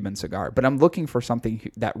for a Cuban cigar, but I'm looking for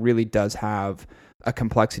something that really does have a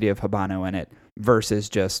complexity of Habano in it versus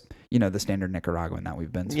just, the standard Nicaraguan that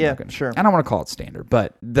we've been smoking. Yeah, sure. I don't want to call it standard,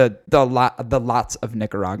 but the lots of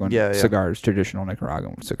Nicaraguan cigars, traditional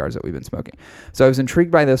Nicaraguan cigars that we've been smoking. So I was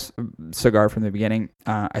intrigued by this cigar from the beginning.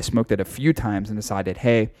 I smoked it a few times and decided,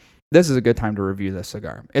 hey, this is a good time to review this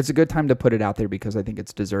cigar. It's a good time to put it out there because I think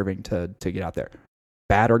it's deserving to get out there.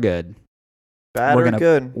 Bad or good? Bad or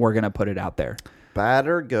good? We're going to put it out there. Bad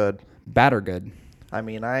or good? Bad or good?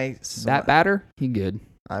 That batter, he good.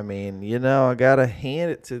 I got to hand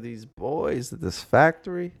it to these boys at this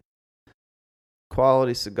factory.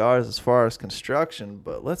 Quality cigars as far as construction,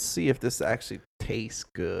 but let's see if this actually tastes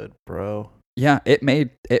good, bro. Yeah, it may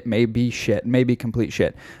be shit. It may be complete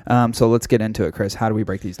shit. So let's get into it, Chris. How do we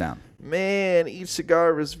break these down? Man, each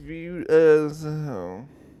cigar is viewed as... let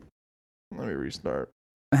me restart.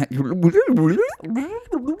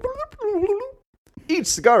 Each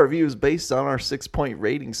cigar review is based on our 6-point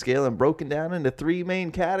rating scale and broken down into 3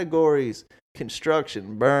 main categories: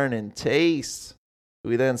 construction, burn, and taste.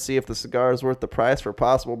 We then see if the cigar is worth the price for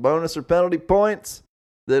possible bonus or penalty points.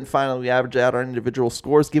 Then finally, we average out our individual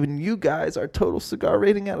scores, giving you guys our total cigar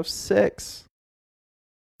rating out of 6.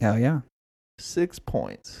 Hell yeah. 6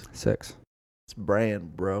 points. 6. It's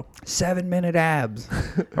brand, bro. 7-minute abs.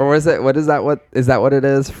 Or is it? What is that? What is that? What it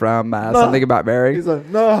is from Something About Mary? He's like,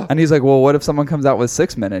 no. And he's like, well, what if someone comes out with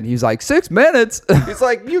 6 minutes? He's like, 6 minutes. He's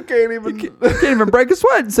like, you can't even, you can't even break a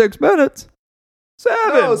sweat in 6 minutes. 7.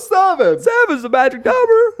 No, 7. 7's the magic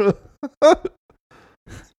number.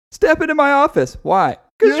 Step into my office. Why?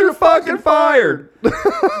 Because you're fucking fired.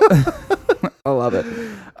 I love it.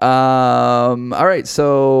 All right.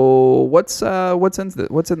 So what's in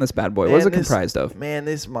this bad boy? What's it comprised of? Man,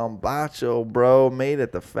 this Mombacho, bro, made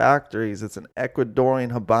at the factories. It's an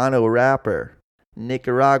Ecuadorian Habano wrapper,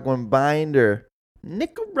 Nicaraguan binder,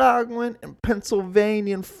 Nicaraguan and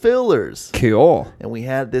Pennsylvanian fillers. Cool. And we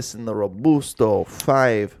had this in the Robusto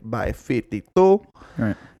 5x52. All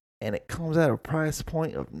right. And it comes at a price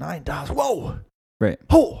point of $9. Whoa. Right.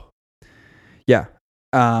 Oh. Yeah.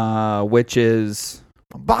 Which is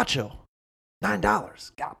Mombacho,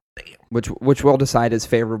 $9. God damn. Which we'll decide is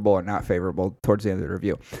favorable or not favorable towards the end of the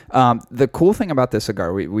review. The cool thing about this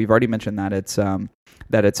cigar, we've already mentioned that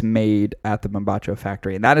it's made at the Mombacho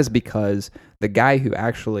factory, and that is because the guy who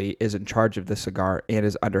actually is in charge of the cigar and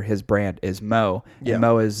is under his brand is Mo. Yeah. And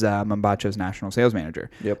Mo is Mombacho's national sales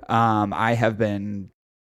manager. Yep. I have been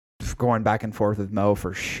going back and forth with Mo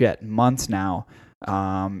for months now.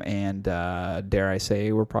 And dare I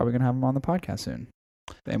say, we're probably going to have him on the podcast soon.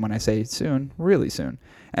 And when I say soon, really soon.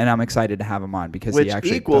 And I'm excited to have him on because he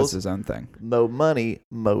actually does his own thing. Mo money,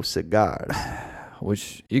 mo cigars.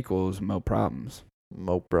 Which equals mo problems.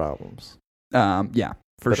 Mo problems. Yeah.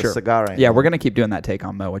 For sure. A cigar ain't. Yeah, we're going to keep doing that take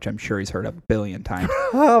on Mo, which I'm sure he's heard a billion times.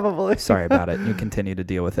 Probably. Sorry about it. You continue to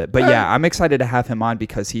deal with it. But yeah, I'm excited to have him on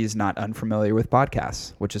because he's not unfamiliar with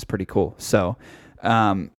podcasts, which is pretty cool. So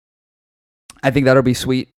I think that'll be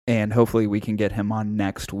sweet. And hopefully we can get him on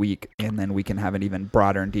next week. And then we can have an even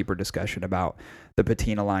broader and deeper discussion about the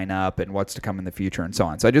Patina lineup and what's to come in the future and so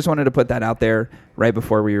on. So I just wanted to put that out there right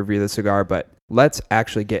before we review the cigar. But let's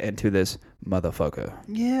actually get into this motherfucker.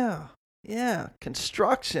 Yeah,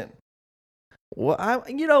 construction. Well,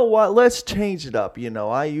 you know what? Let's change it up.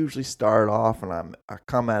 I usually start off and I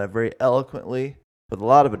come at it very eloquently with a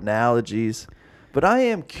lot of analogies. But I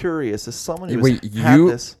am curious, as someone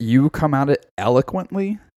who's you come at it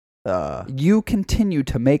eloquently? You continue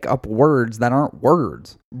to make up words that aren't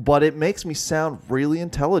words. But it makes me sound really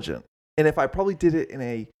intelligent. And if I probably did it in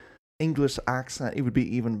a English accent, it would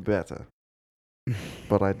be even better.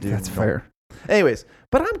 But I do. That's fair. Anyways,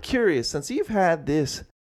 but I'm curious, since you've had this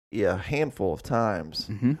a handful of times,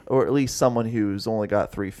 or at least someone who's only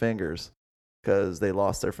got 3 fingers because they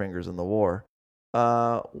lost their fingers in the war,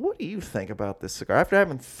 what do you think about this cigar? After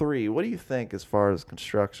having 3, what do you think as far as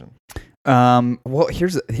construction? Well,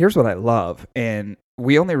 here's what I love, and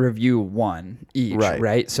we only review 1 each,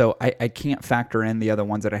 right? So I can't factor in the other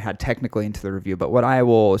ones that I had technically into the review, but what I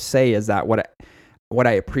will say is that what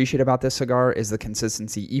I appreciate about this cigar is the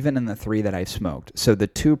consistency, even in the 3 that I've smoked. So the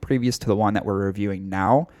 2 previous to the one that we're reviewing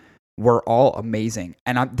now were all amazing.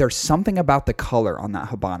 And there's something about the color on that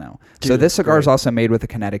Habano. Dude, so this cigar is also made with a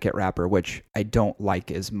Connecticut wrapper, which I don't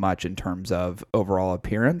like as much in terms of overall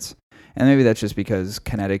appearance. And maybe that's just because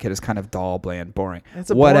Connecticut is kind of dull, bland, boring.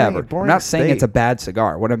 Whatever. Boring I'm not saying it's a bad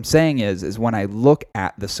cigar. What I'm saying is when I look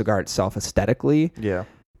at the cigar itself aesthetically,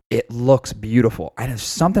 it looks beautiful. And there's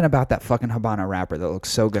something about that fucking Habano wrapper that looks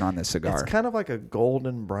so good on this cigar. It's kind of like a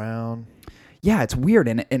golden brown. Yeah, it's weird,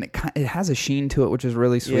 and it has a sheen to it, which is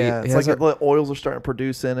really sweet. Yeah, it's like the oils are starting to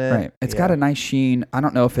produce in it. Right, it's got a nice sheen. I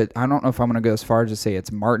don't know if I'm going to go as far as to say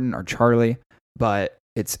it's Martin or Charlie, but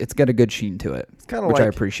it's got a good sheen to it, which I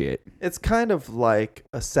appreciate. It's kind of like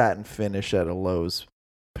a satin finish at a Lowe's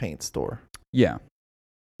paint store. Yeah.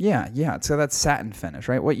 So that's satin finish,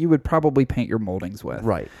 right? What you would probably paint your moldings with.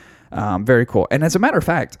 Right. Very cool. And as a matter of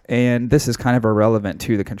fact, and this is kind of irrelevant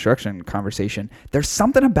to the construction conversation, there's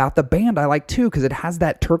something about the band I like too, because it has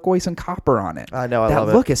that turquoise and copper on it. I know, I love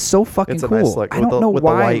it. That look is so fucking cool. Nice look. I don't know with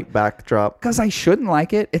why. The white backdrop. Because I shouldn't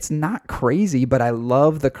like it. It's not crazy, but I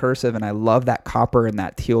love the cursive and I love that copper and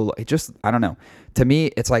that teal. It just, I don't know. To me,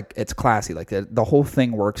 it's like, it's classy. Like the whole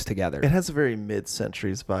thing works together. It has a very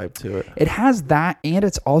mid-centuries vibe to it. It has that, and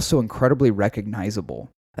it's also incredibly recognizable.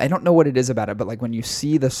 I don't know what it is about it, but like when you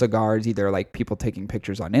see the cigars, either like people taking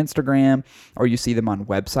pictures on Instagram or you see them on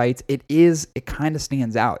websites, it kind of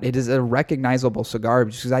stands out. It is a recognizable cigar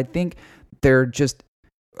because I think they're just,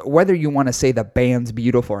 whether you want to say the band's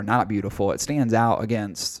beautiful or not beautiful, it stands out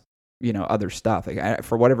against, other stuff. Like,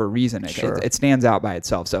 for whatever reason, it stands out by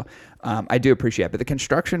itself. So I do appreciate it. But the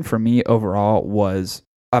construction for me overall was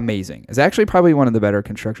amazing. It's actually probably one of the better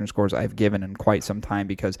construction scores I've given in quite some time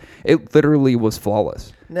because it literally was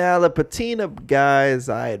flawless. Now, the Patina guys,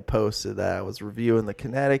 I had posted that I was reviewing the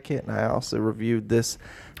Connecticut, and I also reviewed this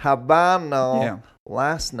Habano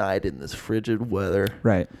last night in this frigid weather.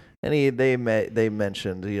 Right. And they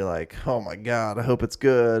mentioned, like, oh my God, I hope it's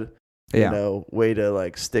good. Way to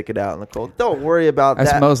like stick it out in the cold. Don't worry about that.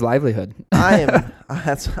 That's Mo's livelihood.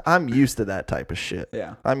 I'm used to that type of shit.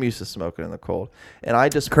 Yeah. I'm used to smoking in the cold. And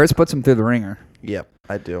Chris puts him through the ringer. Yep,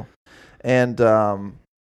 I do. And,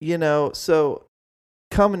 so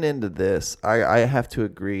coming into this, I have to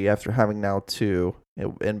agree after having now 2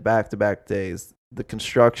 in back-to-back days, the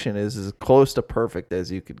construction is as close to perfect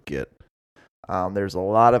as you could get. There's a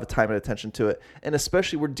lot of time and attention to it. And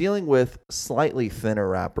especially we're dealing with slightly thinner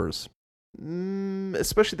wrappers.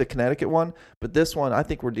 Especially the Connecticut one, but this one I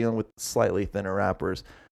think we're dealing with slightly thinner wrappers.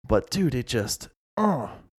 But dude, it just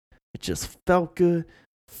felt good,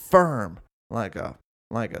 firm, like a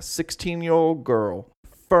 16-year-old girl,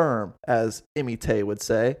 firm as Imite would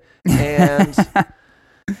say. And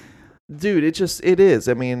dude, it is.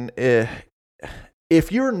 I mean, if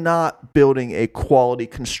you're not building a quality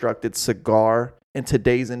constructed cigar in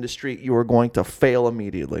today's industry, you are going to fail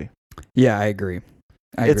immediately. Yeah, I agree.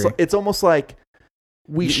 It's almost like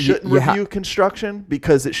we shouldn't review construction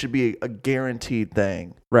because it should be a guaranteed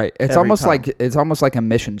thing. Right. It's almost like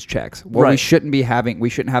emissions checks. Well, we shouldn't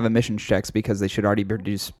have emissions checks because they should already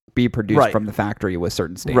be produced from the factory with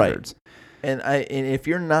certain standards. Right. And if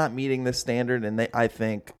you're not meeting this standard, and I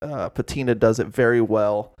think Patina does it very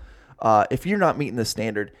well. If you're not meeting the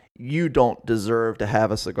standard, you don't deserve to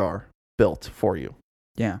have a cigar built for you.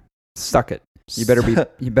 Yeah. Suck it. You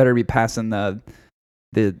better be passing the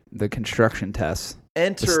construction tests,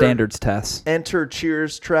 the standards tests. Enter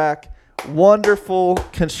Cheers track. Wonderful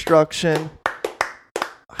construction.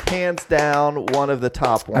 Hands down, one of the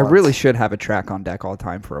top ones. I really should have a track on deck all the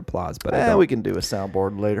time for applause, but I don't. We can do a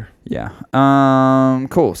soundboard later. Yeah.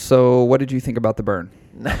 Cool. So what did you think about the burn?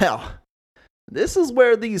 Now, this is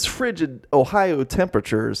where these frigid Ohio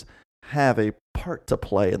temperatures have a part to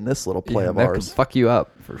play in this little play of that ours. Can fuck you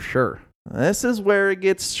up for sure. This is where it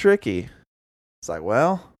gets tricky. It's like,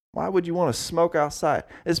 well, why would you want to smoke outside?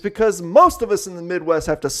 It's because most of us in the Midwest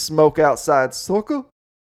have to smoke outside, sucker.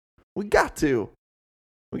 We got to.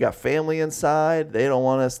 We got family inside. They don't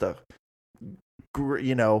want us to,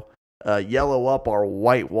 yellow up our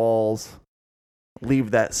white walls.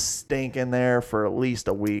 Leave that stink in there for at least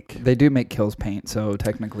a week. They do make kills paint, so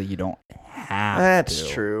technically you don't have That's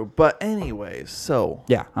true. But anyways, so.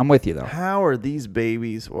 Yeah, I'm with you, though. How are these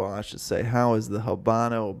babies, well, I should say, how is the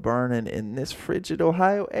Habano burning in this frigid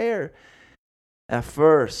Ohio air? At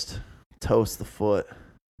first, toast the foot.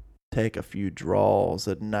 Take a few draws,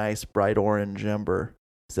 a nice bright orange ember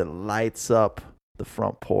as it lights up the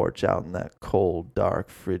front porch out in that cold, dark,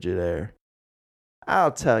 frigid air.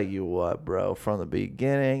 I'll tell you what, bro. From the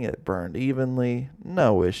beginning, it burned evenly.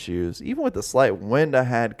 No issues. Even with the slight wind I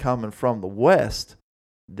had coming from the west,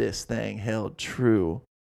 this thing held true.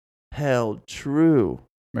 Held true.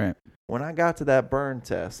 Right. When I got to that burn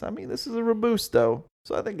test, I mean, this is a Robusto,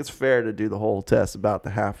 so I think it's fair to do the whole test about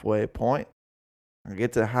the halfway point. I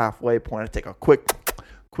get to the halfway point. I take a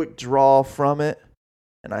quick draw from it,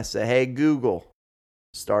 and I say, hey, Google,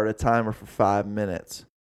 start a timer for 5 minutes.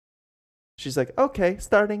 She's like, okay,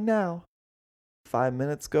 starting now. 5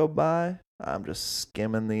 minutes go by. I'm just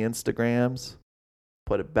skimming the Instagrams.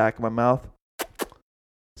 Put it back in my mouth.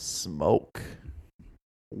 Smoke.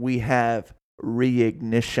 We have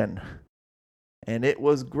reignition. And it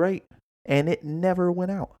was great. And it never went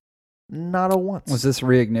out. Not a once. Was this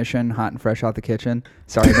reignition hot and fresh out the kitchen?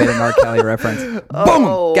 Sorry, I made an R. Kelly reference.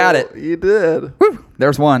 Boom! Got it. You did. Woo!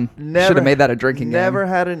 There's one. Should have made that a drinking game. Never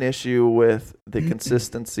had an issue with the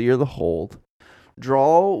consistency or the hold.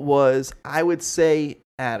 Draw was, I would say,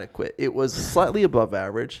 adequate. It was slightly above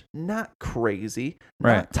average. Not crazy.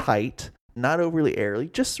 Right. Not tight. Not overly airy.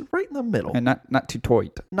 Just right in the middle. And not too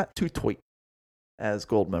toit. Not too toit, as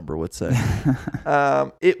Goldmember would say.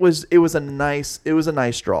 It was a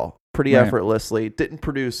nice draw. Pretty effortlessly. Didn't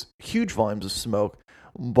produce huge volumes of smoke,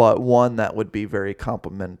 but one that would be very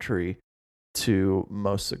complimentary to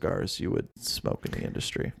most cigars you would smoke in the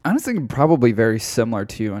industry. Honestly, probably very similar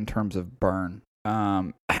to you in terms of burn.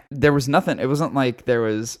 There was nothing. It wasn't like there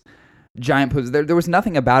was giant poops. There was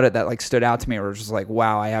nothing about it that like stood out to me or was just like,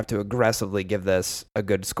 wow, I have to aggressively give this a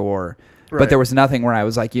good score. Right. But there was nothing where I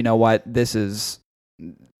was like, you know what, this is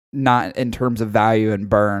not in terms of value and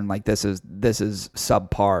burn, like this is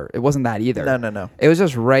subpar. It wasn't that either. No. It was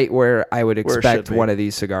just right where I would expect one of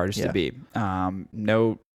these cigars to be.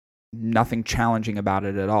 Nothing challenging about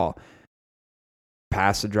it at all.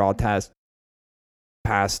 Passed the draw test,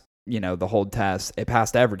 passed, the hold test. It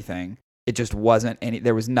passed everything. It just wasn't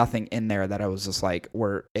there was nothing in there that I was just like,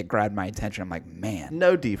 where it grabbed my attention. I'm like, man.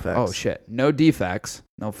 No defects. Oh shit. No defects,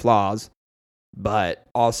 no flaws. But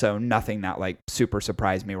also nothing that like super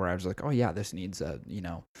surprised me where I was like, oh yeah, this needs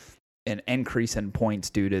an increase in points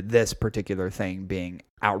due to this particular thing being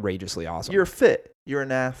outrageously awesome. You're fit. You're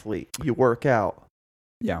an athlete. You work out.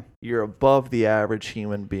 Yeah. You're above the average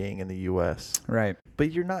human being in the U.S. Right.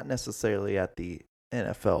 But you're not necessarily at the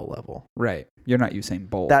NFL level. Right. You're not Usain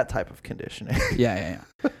Bolt. That type of conditioning. Yeah.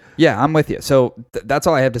 Yeah, I'm with you. So that's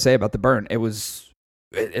all I have to say about the burn. It was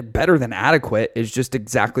better than adequate is just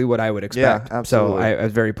exactly what I would expect. Yeah, absolutely. So I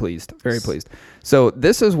was very pleased. Very pleased. So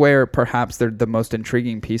this is where perhaps the most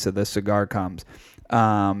intriguing piece of this cigar comes.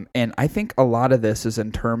 And I think a lot of this is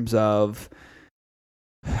in terms of,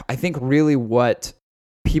 I think really what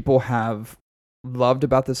people have loved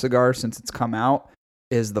about the cigar since it's come out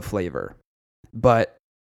is the flavor. But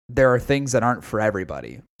there are things that aren't for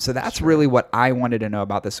everybody. So that's really what I wanted to know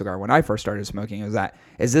about this cigar when I first started smoking,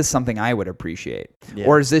 is this something I would appreciate? Yeah.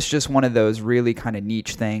 Or is this just one of those really kind of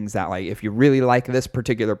niche things that like, if you really like this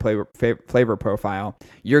particular flavor profile,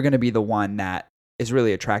 you're going to be the one that is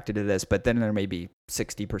really attracted to this, but then there may be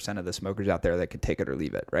 60% of the smokers out there that could take it or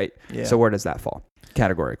leave it, right? Yeah. So where does that fall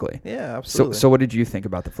categorically? Yeah, absolutely. So what did you think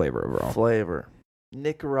about the flavor overall? Flavor.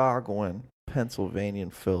 Nicaraguan, Pennsylvanian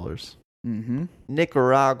fillers. Mm-hmm.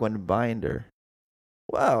 Nicaraguan binder.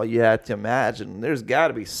 Well, you have to imagine there's got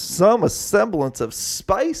to be some semblance of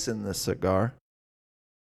spice in this cigar.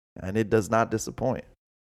 And it does not disappoint.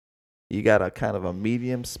 You got a kind of a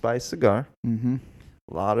medium spice cigar. Mm-hmm.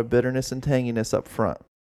 A lot of bitterness and tanginess up front.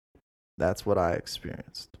 That's what I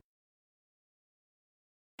experienced.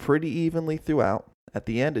 Pretty evenly throughout. At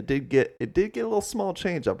the end, it did get a little small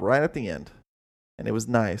change up right at the end. And it was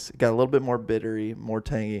nice. It got a little bit more bittery, more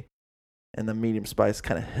tangy. And the medium spice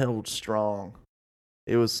kind of held strong.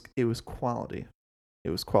 It was quality. It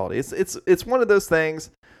was quality. It's one of those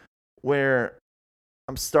things where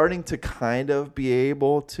I'm starting to kind of be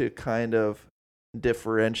able to kind of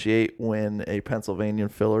differentiate when a Pennsylvania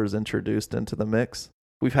filler is introduced into the mix.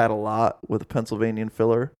 We've had a lot with a Pennsylvania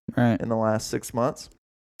filler in the last 6 months.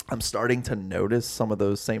 I'm starting to notice some of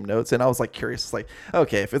those same notes. And I was like curious, like,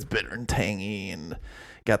 okay, if it's bitter and tangy and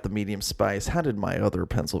got the medium spice, how did my other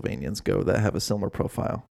Pennsylvanians go that have a similar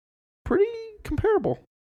profile? Pretty comparable.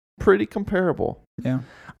 Yeah.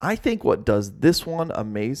 I think what does this one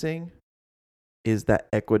amazing is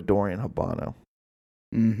that Ecuadorian Habano.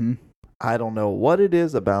 Mm-hmm. I don't know what it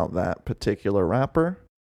is about that particular wrapper,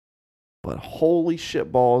 but holy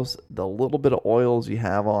shit balls, the little bit of oils you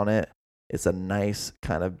have on it, it's a nice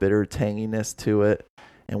kind of bitter tanginess to it.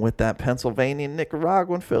 And with that Pennsylvania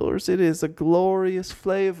Nicaraguan fillers, it is a glorious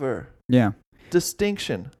flavor. Yeah.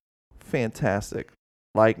 Distinction. Fantastic.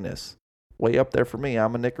 Likeness. Way up there for me.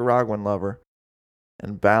 I'm a Nicaraguan lover.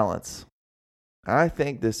 And balance. I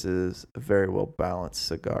think this is a very well balanced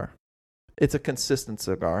cigar. It's a consistent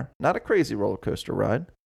cigar. Not a crazy roller coaster ride.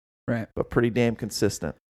 Right. But pretty damn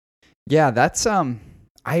consistent. Yeah, that's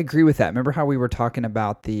I agree with that. Remember how we were talking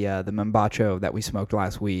about the Mambacho that we smoked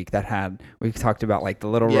last week we talked about like the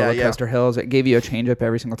little roller coaster hills. It gave you a change up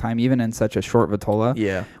every single time, even in such a short vitola.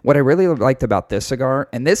 Yeah. What I really liked about this cigar,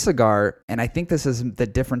 and I think this is the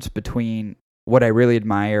difference between what I really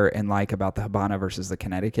admire and like about the Habano versus the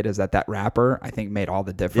Connecticut, is that wrapper, I think, made all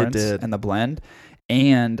the difference in the blend.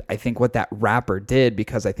 And I think what that wrapper did,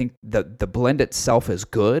 because I think the blend itself is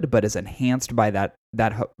good, but is enhanced by the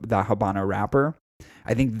Habano wrapper.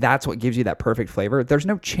 I think that's what gives you that perfect flavor. There's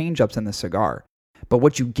no change-ups in the cigar, but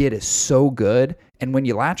what you get is so good. And when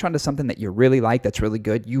you latch onto something that you really like, that's really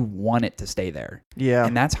good, you want it to stay there. Yeah.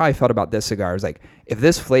 And that's how I felt about this cigar. It's like, if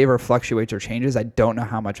this flavor fluctuates or changes, I don't know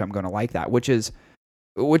how much I'm going to like that, which is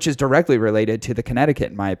directly related to the Connecticut,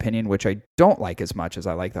 in my opinion, which I don't like as much as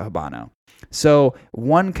I like the Habano. So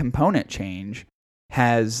one component change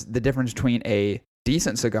has the difference between a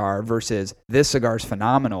decent cigar versus this cigar's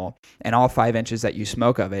phenomenal, and all 5 inches that you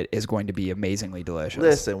smoke of it is going to be amazingly delicious.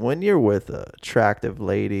 Listen, when you're with an attractive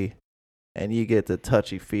lady and you get the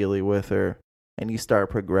touchy-feely with her and you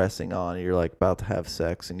start progressing on, you're like about to have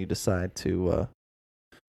sex and you decide to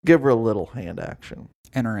give her a little hand action.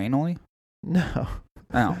 Interanally? No.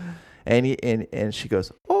 Oh. And she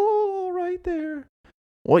goes, oh, right there.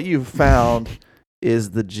 What you've found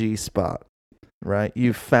is the G spot. Right?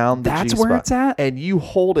 You found the G spot. That's where it's at? And you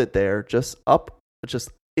hold it there, just up, just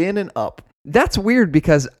in and up. That's weird,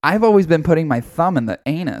 because I've always been putting my thumb in the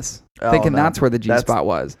anus, thinking that's where the G spot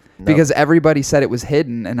was. No. Because everybody said it was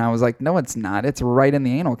hidden, and I was like, no, it's not. It's right in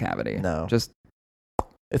the anal cavity. No. Just.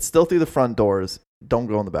 It's still through the front doors. Don't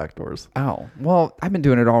go in the back doors. Oh, well, I've been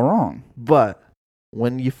doing it all wrong. But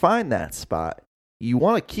when you find that spot, you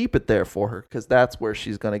want to keep it there for her, because that's where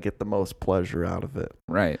she's going to get the most pleasure out of it.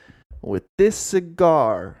 Right. With this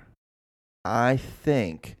cigar, I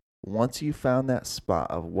think once you found that spot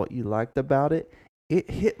of what you liked about it, it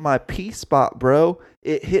hit my P spot, bro.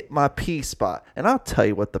 It hit my P spot. And I'll tell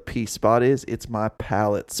you what the P spot is. It's my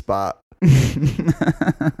palate spot.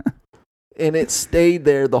 And it stayed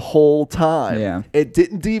there the whole time. Yeah. It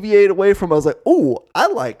didn't deviate away from it. I was like, oh, I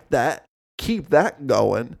like that. Keep that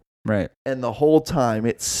going. Right. And the whole time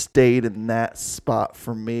it stayed in that spot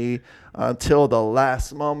for me until the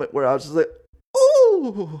last moment where I was just like,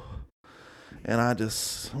 ooh. And I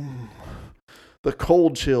just, the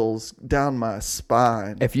cold chills down my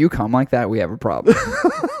spine. If you come like that, we have a problem.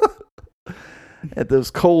 At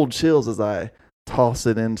those cold chills as I toss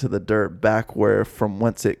it into the dirt back from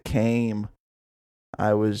whence it came,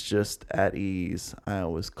 I was just at ease. I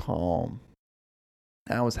was calm.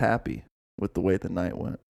 I was happy with the way the night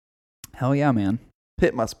went. Hell yeah, man.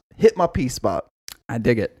 Hit my P spot. I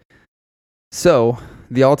dig it. So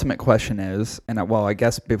the ultimate question is, I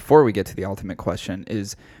guess before we get to the ultimate question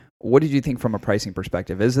is, what did you think from a pricing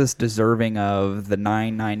perspective? Is this deserving of the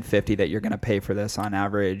 $950 that you're going to pay for this on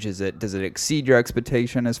average? Does it exceed your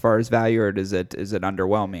expectation as far as value, or is it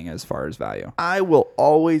underwhelming as far as value? I will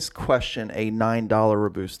always question a $9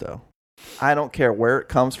 Robusto. I don't care where it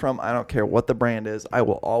comes from. I don't care what the brand is. I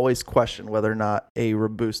will always question whether or not a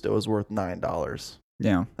Robusto is worth $9.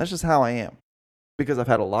 Yeah. That's just how I am. Because I've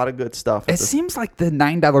had a lot of good stuff. It seems like the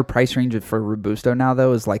 $9 price range for Robusto now,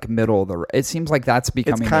 though, is like middle of the. It seems like that's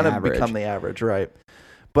becoming the average. It's kind of become the average, right?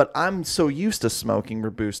 But I'm so used to smoking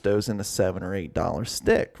Robustos in a $7 or $8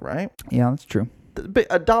 stick, right? Yeah, that's true. But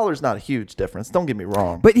 $1's not a huge difference. Don't get me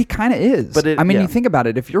wrong. But it kind of is. But you think about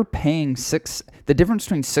it. If you're paying the difference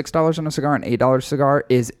between $6 on a cigar and $8 cigar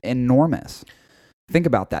is enormous. Think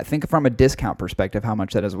about that. Think from a discount perspective, how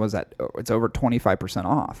much that is. Was that? It's over 25%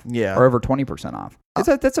 off. Yeah, or over 20% off.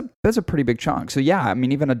 That's a pretty big chunk. So yeah, I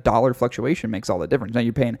mean, even $1 fluctuation makes all the difference. Now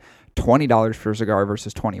you're paying $20 for a cigar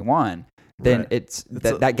versus 21. Then right.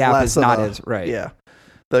 that gap is not as right. Yeah,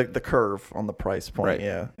 the curve on the price point, right.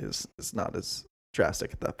 yeah, is not as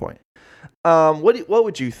drastic at that point. What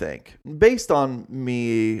would you think based on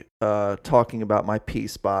me talking about my P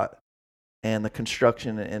spot and the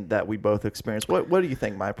construction and that we both experienced? What do you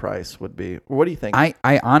think my price would be? What do you think?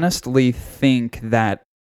 I honestly think that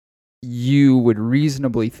you would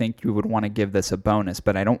reasonably think you would want to give this a bonus,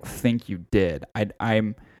 but I don't think you did.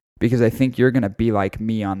 Because I think you're going to be like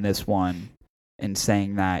me on this one in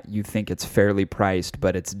saying that you think it's fairly priced,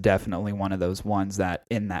 but it's definitely one of those ones that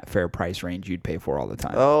in that fair price range you'd pay for all the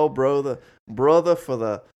time. Oh, brother, for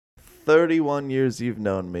the 31 years you've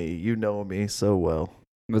known me, you know me so well.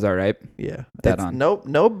 Was that right? Yeah. Dead on.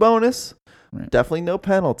 No bonus. Right. Definitely no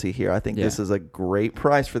penalty here. I think this is a great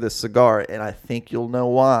price for this cigar, and I think you'll know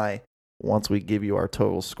why once we give you our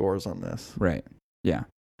total scores on this. Right. Yeah.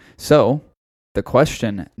 So the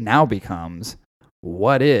question now becomes,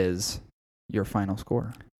 what is your final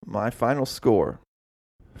score? My final score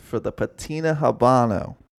for the Patina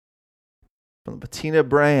Habano from the Patina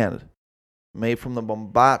brand, made from the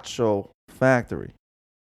Bombacho factory,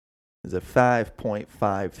 is a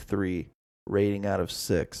 5.53 rating out of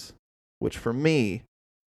 6, which for me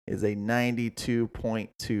is a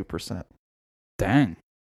 92.2%. Dang.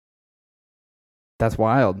 That's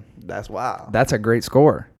wild. That's wild. That's a great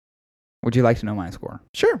score. Would you like to know my score?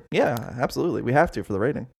 Sure. Yeah, absolutely. We have to for the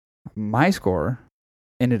rating. My score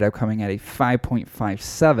ended up coming at a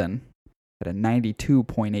 5.57 at a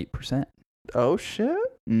 92.8%. Oh, shit.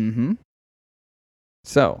 Mm-hmm.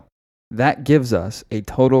 So that gives us a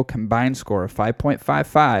total combined score of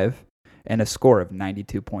 5.55 and a score of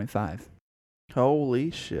 92.5.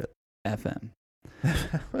 Holy shit. FM.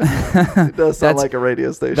 It does sound like a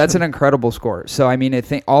radio station. That's an incredible score. So, I mean,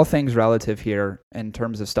 all things relative here in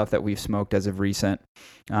terms of stuff that we've smoked as of recent,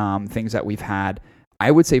 things that we've had.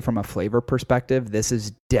 I would say from a flavor perspective, this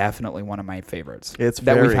is definitely one of my favorites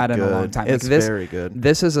we've had in a long time. It's very good.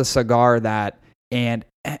 This is a cigar that, and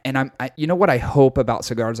you know what I hope about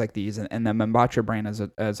cigars like these and the Mombacho brand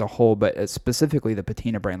as a whole, but specifically the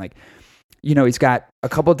Patina brand, like, you know, he's got a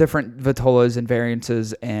couple different vitolas and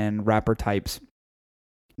variances and wrapper types.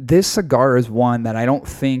 This cigar is one that I don't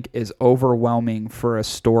think is overwhelming for a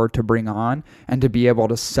store to bring on and to be able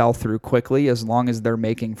to sell through quickly as long as they're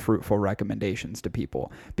making fruitful recommendations to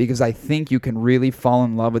people. Because I think you can really fall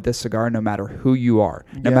in love with this cigar no matter who you are.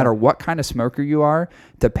 No matter what kind of smoker you are,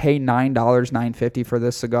 to pay $9.50 for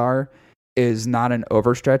this cigar is not an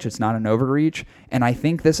overstretch. It's not an overreach. And I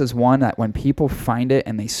think this is one that when people find it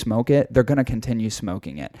and they smoke it, they're going to continue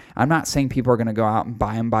smoking it. I'm not saying people are going to go out and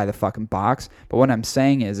buy them by the fucking box. But what I'm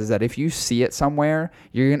saying is that if you see it somewhere,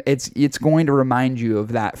 it's going to remind you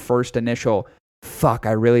of that first initial, fuck,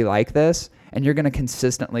 I really like this. And you're going to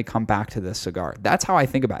consistently come back to this cigar. That's how I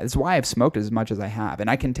think about it. It's why I've smoked as much as I have. And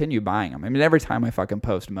I continue buying them. I mean, every time I fucking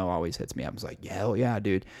post, Mo always hits me up. I was like, hell yeah,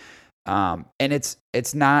 dude. And it's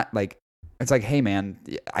not like, it's like, hey man,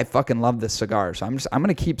 I fucking love this cigar, so I'm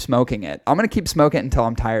gonna keep smoking it. I'm gonna keep smoking it until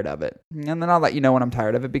I'm tired of it, and then I'll let you know when I'm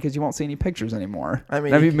tired of it because you won't see any pictures anymore. I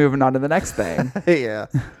mean, I'll be moving on to the next thing. Yeah.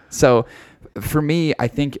 So, for me, I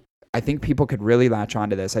think people could really latch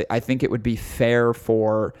onto this. I think it would be fair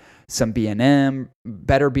for some B&M,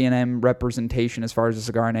 better B&M representation as far as the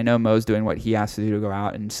cigar. And I know Mo's doing what he has to do to go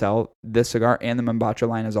out and sell this cigar and the Mombacho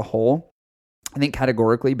line as a whole. I think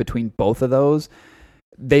categorically between both of those,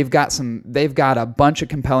 they've got a bunch of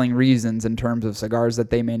compelling reasons in terms of cigars that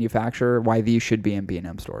they manufacture why these should be in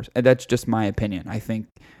B&M stores. And that's just my opinion. I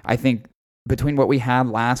think between what we had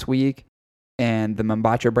last week and the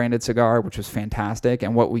Mombacho branded cigar, which was fantastic,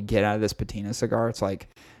 and what we get out of this Patina cigar, it's like,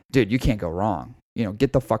 dude, you can't go wrong. You know,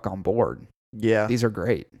 get the fuck on board. Yeah. These are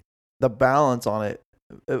great. The balance on it,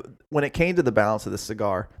 when it came to the balance of the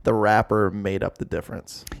cigar, the wrapper made up the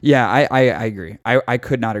difference. Yeah, I agree. I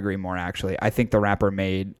could not agree more, actually. I think the wrapper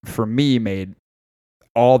made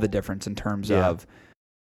all the difference in terms of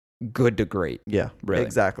good to great. Yeah, really.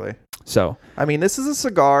 Exactly. So, I mean, this is a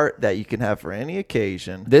cigar that you can have for any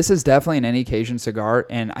occasion. This is definitely an any occasion cigar,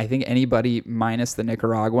 and I think anybody minus the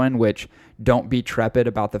Nicaraguan, which don't be trepid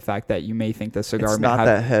about the fact that you may think the cigar it's not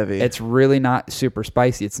that heavy. It's really not super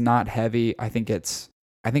spicy. It's not heavy. I think it's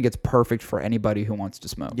I think it's perfect for anybody who wants to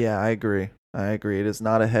smoke. Yeah, I agree. It is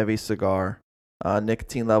not a heavy cigar.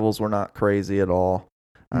 Nicotine levels were not crazy at all.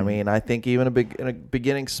 I mean, I think even a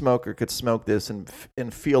beginning smoker could smoke this and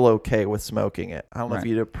feel okay with smoking it. I don't know if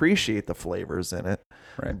you'd appreciate the flavors in it,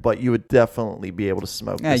 but you would definitely be able to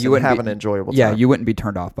smoke this and have an enjoyable time. Yeah, you wouldn't be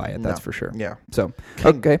turned off by it, that's for sure. Yeah. So,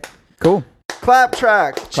 okay, cool. Clap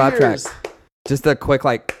track. Cheers. Just a quick,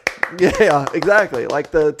 Yeah, exactly.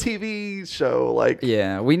 Like the TV show,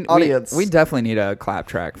 audience. We definitely need a clap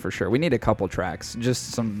track for sure. We need a couple tracks,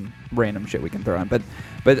 just some random shit we can throw in. But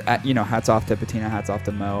hats off to Patina, hats off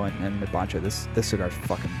to Mo and Mibancho. This cigar's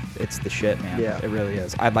it's the shit, man. Yeah. It really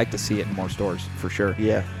is. I'd like to see it in more stores for sure.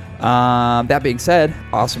 Yeah. That being said,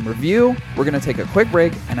 awesome review. We're going to take a quick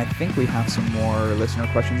break, and I think we have some more listener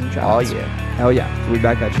questions and shout-outs. Oh, yeah. Hell yeah. We'll be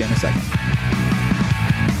back at you in a second.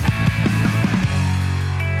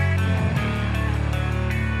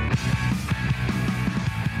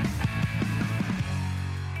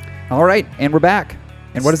 All right, and we're back.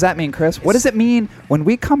 And what does that mean, Chris? What does it mean when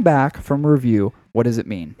we come back from review? What does it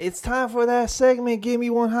mean? It's time for that segment, Give Me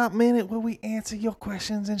One Hot Minute, where we answer your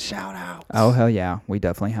questions and shout-outs. Oh, hell yeah. We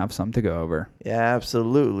definitely have some to go over. Yeah,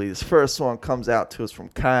 absolutely. This first one comes out to us from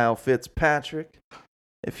Kyle Fitzpatrick.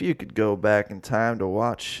 If you could go back in time to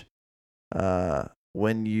watch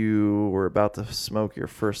when you were about to smoke your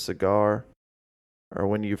first cigar, or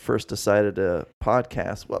when you first decided to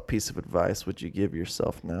podcast, what piece of advice would you give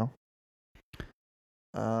yourself now?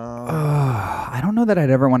 I don't know that I'd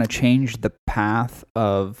ever want to change the path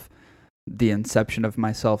of the inception of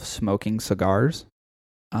myself smoking cigars.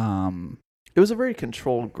 It was a very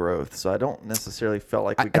controlled growth, so I don't necessarily feel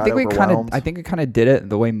like we got overwhelmed. I think we kind of did it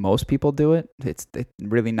the way most people do it. It's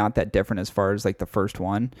really not that different as far as the first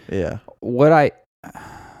one. Yeah.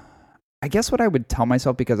 I guess what I would tell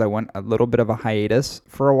myself, because I went a little bit of a hiatus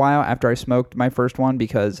for a while after I smoked my first one,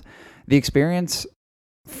 because the experience,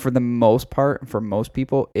 for the most part, for most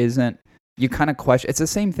people, isn't, you kind of question. It's the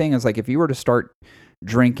same thing as if you were to start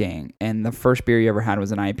drinking and the first beer you ever had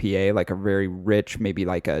was an IPA, like a very rich, maybe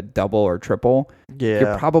like a double or triple. Yeah.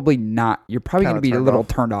 You're probably going to be a little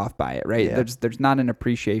turned off by it, right? Yeah. There's not an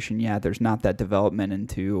appreciation yet. There's not that development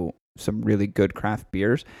into some really good craft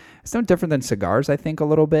beers. It's no different than cigars, I think, a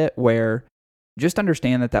little bit, where just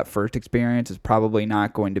understand that first experience is probably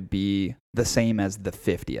not going to be the same as the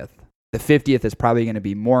 50th. The 50th is probably going to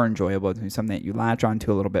be more enjoyable. It's going to be something that you latch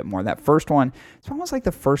onto a little bit more. That first one, it's almost like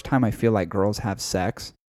the first time I feel like girls have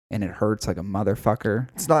sex, and it hurts like a motherfucker.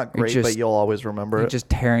 It's not great, but you'll always remember it. You're just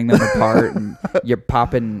tearing them apart, and you're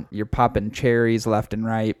popping cherries left and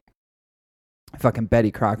right. Fucking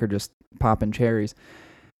Betty Crocker just popping cherries.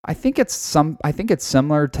 I think it's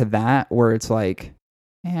similar to that, where it's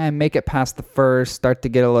make it past the first, start to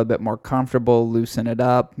get a little bit more comfortable, loosen it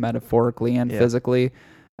up metaphorically and physically.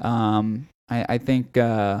 I think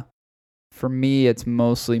for me, it's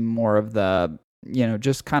mostly more of the,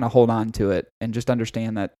 just kind of hold on to it and just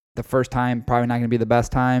understand that the first time probably not going to be the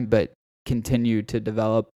best time, but continue to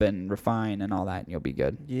develop and refine and all that, and you'll be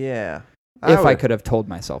good. Yeah. I could have told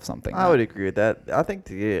myself something. I would agree with that. I think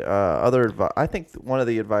one of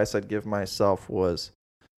the advice I'd give myself was,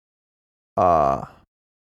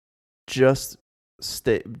 just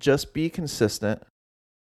be consistent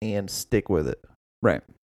and stick with it. Right.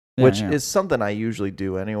 Yeah, which is something I usually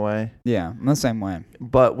do anyway. Yeah, I'm the same way.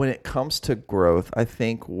 But when it comes to growth, I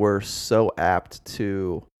think we're so apt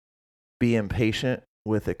to be impatient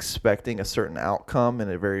with expecting a certain outcome in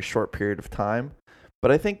a very short period of time.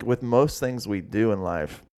 But I think with most things we do in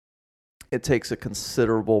life, it takes a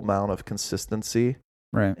considerable amount of consistency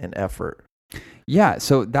and effort. Yeah,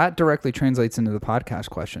 so that directly translates into the podcast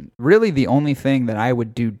question. Really, the only thing that I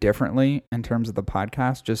would do differently in terms of the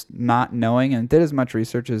podcast, just not knowing, and did as much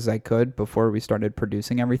research as I could before we started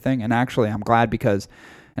producing everything. And actually, I'm glad because,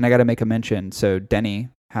 and I got to make a mention, so Denny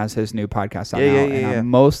has his new podcast out now. I'm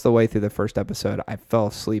most of the way through the first episode. I fell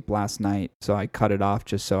asleep last night, so I cut it off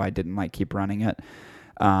just so I didn't keep running it.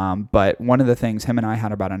 But one of the things, him and I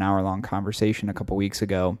had about an hour-long conversation a couple weeks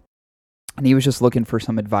ago, and he was just looking for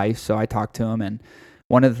some advice, so I talked to him, and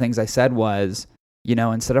one of the things I said was,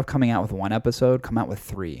 instead of coming out with one episode, come out with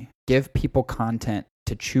 3. Give people content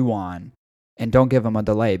to chew on, and don't give them a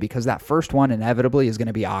delay, because that first one inevitably is going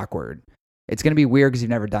to be awkward. It's going to be weird because you've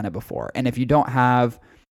never done it before. And if you don't have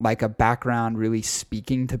a background really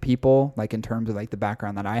speaking to people, in terms of the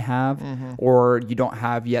background that I have, or you don't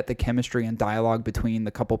have yet the chemistry and dialogue between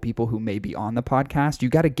the couple people who may be on the podcast, you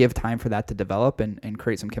got to give time for that to develop and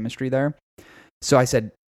create some chemistry there. So I said,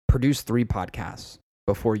 produce 3 podcasts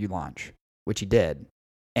before you launch, which he did.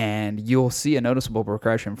 And you'll see a noticeable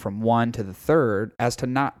progression from one to the third as to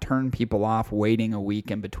not turn people off waiting a week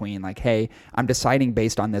in between. Like, hey, I'm deciding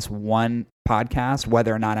based on this one podcast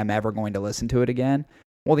whether or not I'm ever going to listen to it again.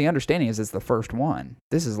 Well, the understanding is it's the first one.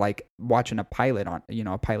 This is like watching a pilot on,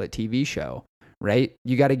 a pilot TV show, right?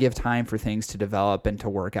 You got to give time for things to develop and to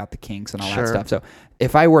work out the kinks and all that stuff. So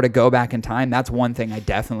if I were to go back in time, that's one thing I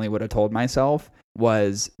definitely would have told myself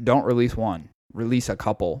was don't release one, release a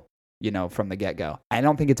couple. From the get-go. I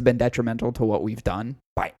don't think it's been detrimental to what we've done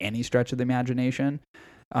by any stretch of the imagination.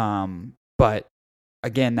 But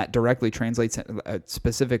again, that directly translates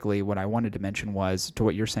specifically what I wanted to mention was to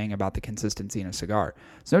what you're saying about the consistency in a cigar.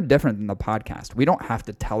 It's no different than the podcast. We don't have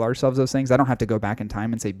to tell ourselves those things. I don't have to go back in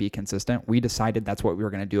time and say, be consistent. We decided that's what we were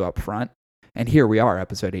going to do up front. And here we are,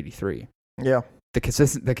 episode 83. Yeah. The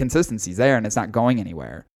consistency's there and it's not going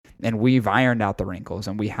anywhere. And we've ironed out the wrinkles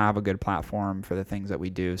and we have a good platform for the things that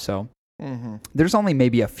we do. So there's only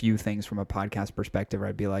maybe a few things from a podcast perspective where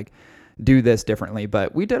I'd be like, do this differently.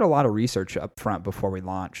 But we did a lot of research up front before we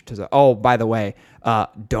launched. Oh, by the way,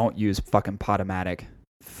 don't use fucking Podomatic.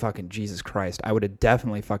 Fucking Jesus Christ. I would have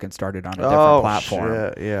definitely fucking started on a different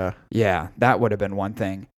platform. Shit, yeah. Yeah, that would have been one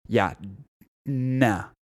thing. Yeah. Nah.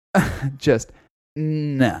 Just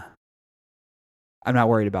nah. I'm not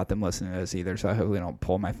worried about them listening to this either, so I hope they don't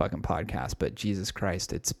pull my fucking podcast. But Jesus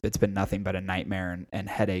Christ, it's been nothing but a nightmare and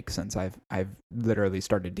headache since I've literally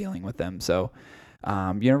started dealing with them. So,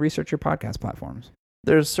 research your podcast platforms.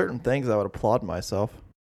 There's certain things I would applaud myself.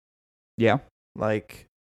 Yeah, like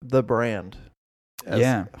the brand.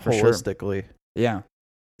 For holistically. Sure. Yeah,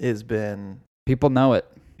 has been people know it.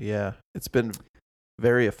 Yeah, it's been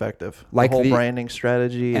very effective. Like the whole branding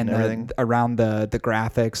strategy and everything. Around the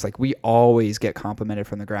graphics, like we always get complimented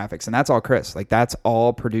from the graphics. And that's all Chris. Like that's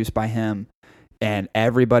all produced by him. And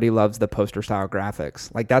everybody loves the poster style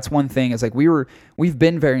graphics. Like that's one thing is like we've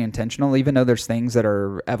been very intentional, even though there's things that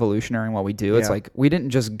are evolutionary in what we do. It's like we didn't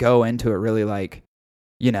just go into it really like,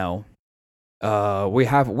 we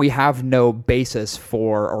have no basis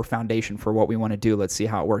for or foundation for what we want to do. Let's see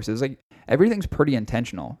how it works. It's like everything's pretty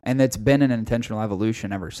intentional, and it's been an intentional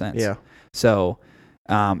evolution ever since. Yeah. So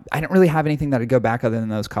I don't really have anything that would go back other than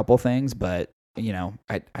those couple things, but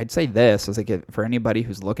I'd say this is like for anybody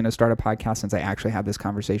who's looking to start a podcast, since I actually had this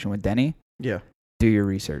conversation with Denny. Yeah. Do your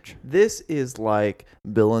research. This is like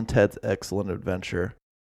Bill and Ted's Excellent Adventure,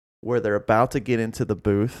 where they're about to get into the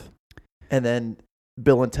booth, and then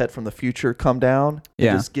Bill and Ted from the future come down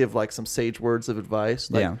and just give like some sage words of advice.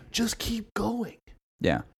 Like, just keep going.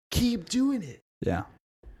 Yeah. Keep doing it. Yeah,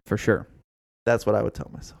 for sure. That's what I would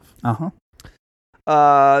tell myself.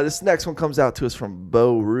 This next one comes out to us from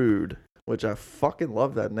Bo Rude, which I fucking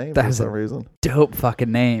love that name for some reason. Dope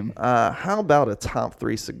fucking name. How about a top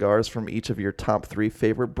 3 cigars from each of your top 3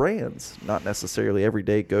 favorite brands? Not necessarily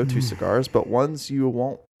everyday go-to cigars, but ones you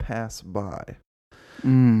won't pass by.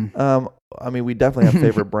 I mean, we definitely have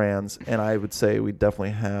favorite brands, and I would say we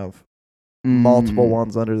definitely have multiple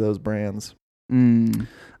ones under those brands.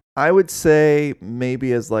 I would say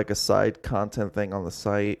maybe as like a side content thing on the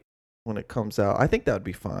site when it comes out. I think that would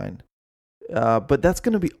be fine. But that's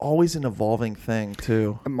going to be always an evolving thing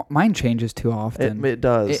too. Mine changes too often. It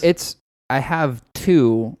does. I have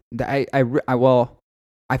 2 that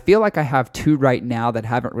I feel like I have 2 right now that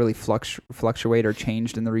haven't really fluctuated or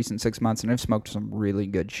changed in the recent 6 months, and I've smoked some really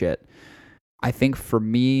good shit. I think for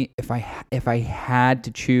me, if I had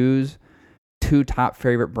to choose 2 top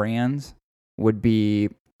favorite brands, would be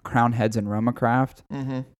Crown Heads and Roma Craft.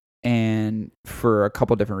 And for a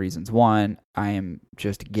couple different reasons. One, I am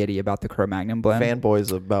just giddy about the Cro-Magnon blend.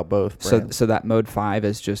 Fanboys about both brands. So that Mode 5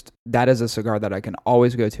 is that is a cigar that I can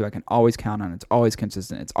always go to. I can always count on. It's always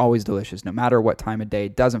consistent. It's always delicious. No matter what time of day,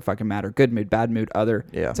 it doesn't fucking matter. Good mood, bad mood, other.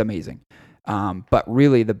 Yeah. It's amazing. But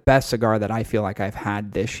really the best cigar that I feel like I've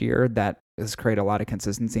had this year that has created a lot of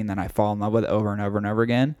consistency and then I fall in love with over and over and over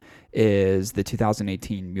again is the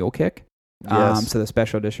 2018 Mule Kick. Yes. So the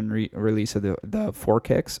special edition release of the 4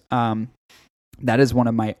 kicks. That is one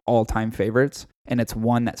of my all-time favorites, and it's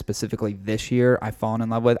one that specifically this year I've fallen in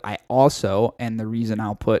love with. I also, and the reason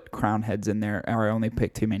I'll put Crown Heads in there, or I only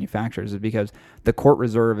pick 2 manufacturers, is because the Court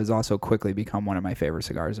Reserve has also quickly become one of my favorite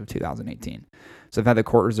cigars of 2018. So I've had the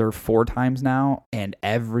Court Reserve 4 times now, and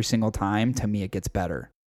every single time, to me, it gets better.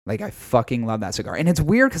 Like, I fucking love that cigar. And it's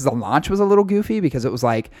weird because the launch was a little goofy because it was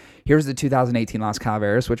like, here's the 2018 Las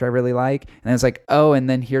Calaveras, which I really like. And then it's like, oh, and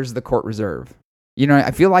then here's the Court Reserve. I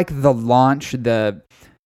feel like the launch,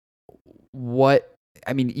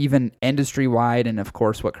 even industry-wide and, of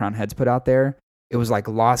course, what Crown Heads put out there, it was like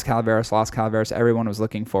Las Calaveras. Everyone was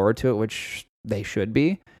looking forward to it, which they should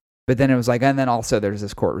be. But then it was like, and then also there's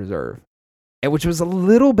this Court Reserve. which was a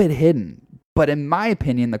little bit hidden. But in my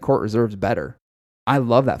opinion, the Court Reserve's better. I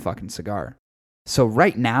love that fucking cigar. So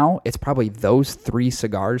right now, it's probably those 3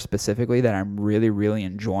 cigars specifically that I'm really, really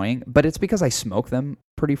enjoying. But it's because I smoke them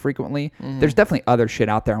pretty frequently. Mm-hmm. There's definitely other shit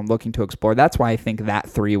out there I'm looking to explore. That's why I think that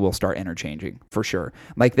 3 will start interchanging for sure.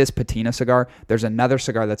 Like this Patina cigar, there's another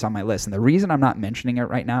cigar that's on my list. And the reason I'm not mentioning it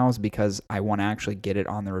right now is because I want to actually get it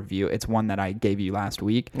on the review. It's one that I gave you last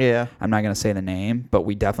week. Yeah. I'm not going to say the name, but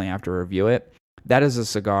we definitely have to review it. That is a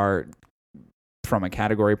cigar from a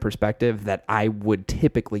category perspective that I would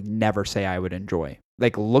typically never say I would enjoy.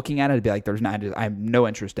 Like looking at it, it'd be like, I have no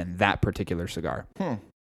interest in that particular cigar.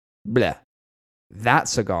 Bleh. That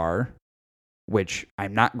cigar, which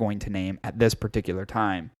I'm not going to name at this particular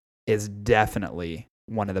time, is definitely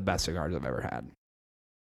one of the best cigars I've ever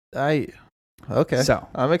had. Okay. So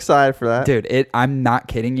I'm excited for that. Dude, I'm not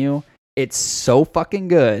kidding you. It's so fucking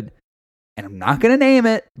good. And I'm not going to name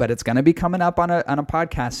it, but it's going to be coming up on a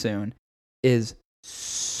podcast soon. Is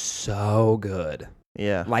so good.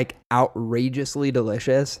 Yeah. Like outrageously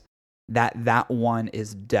delicious. That one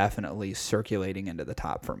is definitely circulating into the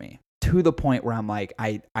top for me. To the point where I'm like,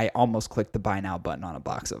 I almost clicked the buy now button on a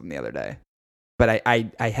box of them the other day. But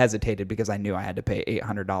I hesitated because I knew I had to pay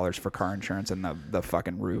 $800 for car insurance and the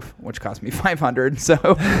fucking roof, which cost me $500. So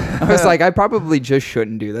I was like, I probably just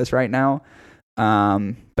shouldn't do this right now.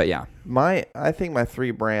 But yeah. I think my 3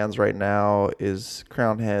 brands right now is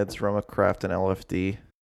Crown Heads, Roma Craft, and LFD.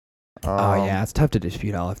 Oh yeah, it's tough to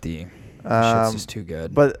dispute LFD. Shit's just too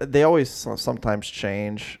good. But they always sometimes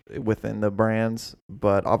change within the brands.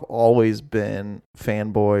 But I've always been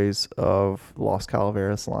fanboys of Los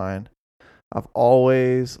Calaveras line. I've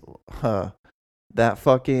always that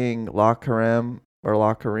fucking La Carême or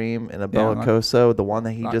La Kareem and a Bellicoso, the one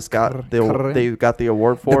that he just got they got the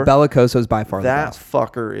award for. The Bellicoso is by far the best. That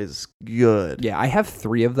fucker is good. Yeah, I have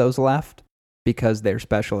 3 of those left because they're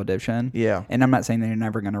special edition. Yeah. And I'm not saying they're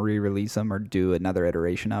never going to re-release them or do another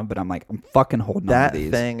iteration of, but I'm like, I'm fucking holding on to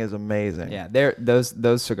these. That thing is amazing. Yeah,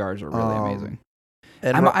 those cigars are really amazing.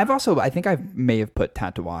 And I think I may have put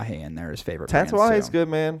Tatuaje in there as favorite. Tatuaje is good,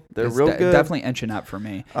 man. They're real good. Definitely inching up for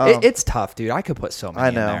me. It's tough, dude. I could put so many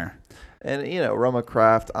in there. And, Roma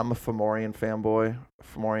Craft, I'm a Fomorian fanboy.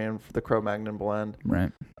 Fomorian, the Cro-Magnon blend.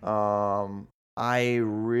 Right. I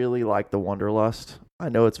really like the Wonderlust. I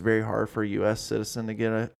know it's very hard for a U.S. citizen to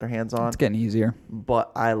get their hands on. It's getting easier.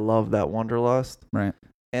 But I love that Wonderlust. Right.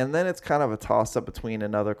 And then it's kind of a toss-up between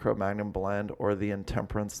another Cro-Magnon blend or the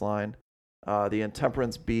Intemperance line. The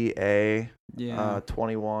Intemperance BA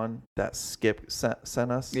 21 that Skip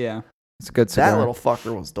sent us. Yeah. It's a good cigar. That little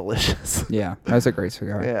fucker was delicious. Yeah, that's a great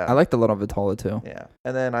cigar. Yeah. I like the little Vitola too. Yeah.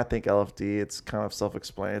 And then I think LFD, it's kind of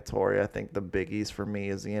self-explanatory. I think the biggies for me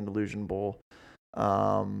is the Andalusian Bull,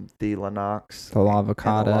 the Lennox, the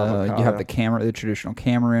Lavacada. You have the traditional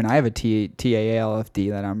Cameroon. I have a TAA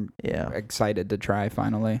LFD that I'm excited to try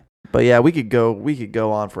finally. But yeah, we could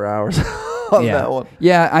go on for hours. That one.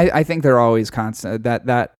 Yeah, I think they're always constant.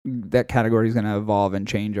 That category is going to evolve and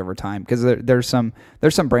change over time because there's some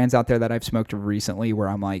brands out there that I've smoked recently where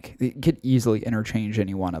I'm like, it could easily interchange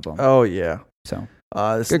any one of them. Oh yeah. So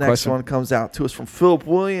this next one comes out to us from Philip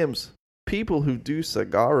Williams. People who do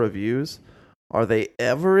cigar reviews, are they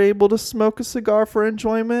ever able to smoke a cigar for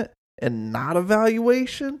enjoyment and not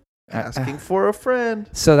evaluation? Asking for a friend.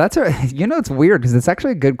 So it's weird because it's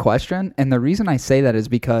actually a good question. And the reason I say that is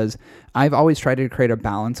because I've always tried to create a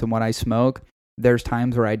balance in what I smoke. There's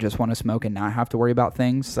times where I just want to smoke and not have to worry about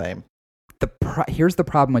things. Same. Here's the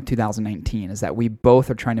problem with 2019 is that we both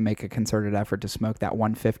are trying to make a concerted effort to smoke that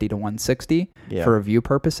 150 to 160 for review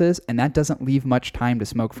purposes. And that doesn't leave much time to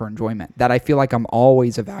smoke for enjoyment. That I feel like I'm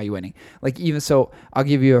always evaluating. Like even so, I'll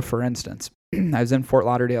give you for instance. I was in Fort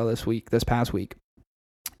Lauderdale this past week.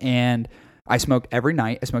 And I smoked every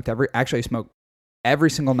night. I smoked every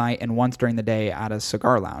single night and once during the day at a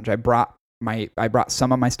cigar lounge. I brought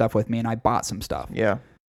some of my stuff with me and I bought some stuff. Yeah.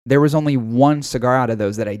 There was only one cigar out of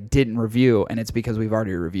those that I didn't review, and it's because we've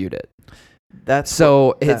already reviewed it. That's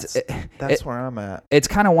where I'm at. It's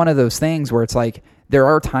kind of one of those things where it's like there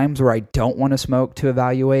are times where I don't want to smoke to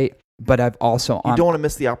evaluate, but I've also you don't want to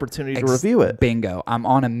miss the opportunity to review it. Bingo. I'm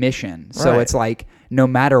on a mission. So it's like no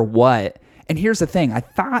matter what. And here's the thing. I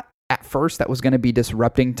thought at first that was going to be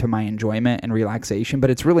disrupting to my enjoyment and relaxation, but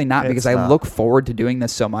it's really not because I look forward to doing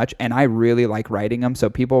this so much, and I really like writing them. So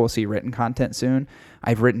people will see written content soon.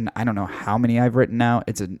 I've written, I don't know how many I've written now.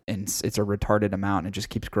 It's a retarded amount, and it just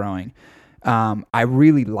keeps growing. I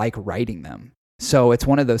really like writing them. So it's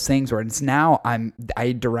one of those things where it's now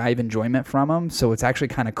I derive enjoyment from them. So it's actually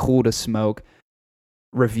kind of cool to smoke,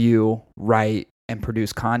 review, write, and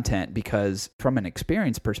produce content, because from an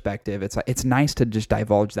experience perspective, it's nice to just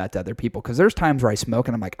divulge that to other people. Because there's times where I smoke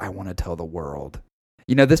and I'm like, I want to tell the world.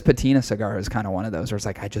 This Patina cigar is kind of one of those where it's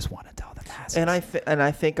like, I just want to tell the masses. And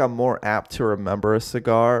I think I'm more apt to remember a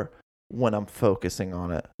cigar when I'm focusing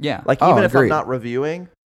on it. Yeah. Like even if I'm not reviewing,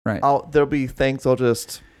 right, there'll be things I'll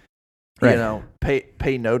just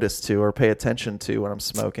pay notice to or pay attention to when I'm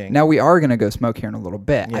smoking. Now we are going to go smoke here in a little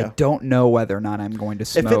bit. Yeah. I don't know whether or not I'm going to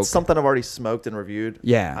smoke. If it's something I've already smoked and reviewed,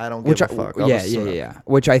 I don't give a fuck. Yeah.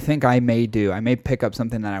 Which I think I may do. I may pick up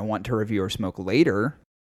something that I want to review or smoke later.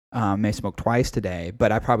 May smoke twice today,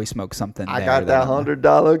 but I probably smoked something. I got that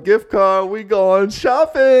 $100 gift card. We going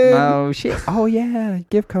shopping. Oh shit! Oh yeah,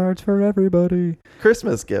 gift cards for everybody.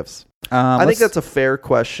 Christmas gifts. I think that's a fair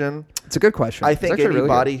question. It's a good question. I think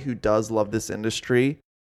anybody who does love this industry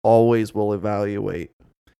always will evaluate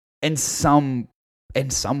in some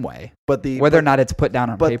way, but whether or not it's put down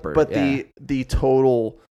on paper. But the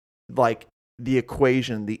total, like the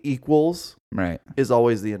equation, the equals, right, is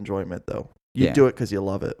always the enjoyment though. You do it because you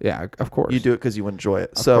love it. Yeah, of course. You do it because you enjoy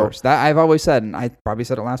it. Of course. That I've always said, and I probably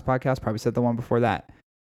said it last podcast, probably said the one before that.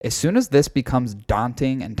 As soon as this becomes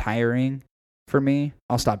daunting and tiring for me,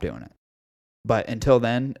 I'll stop doing it. But until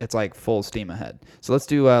then, it's like full steam ahead. So let's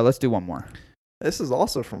do one more. This is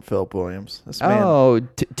also from Philip Williams. This man,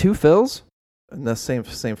 two Phils? And the same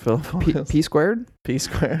Philip Williams. P squared? P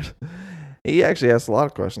squared. He actually asked a lot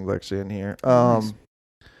of questions in here. Nice.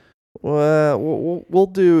 Well, we'll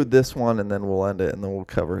do this one and then we'll end it and then we'll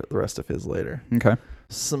cover the rest of his later. Okay.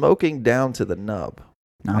 Smoking down to the nub.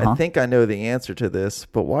 I think I know the answer to this,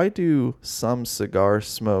 but why do some cigar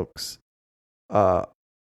smokes, why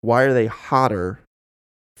are they hotter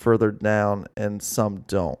further down and some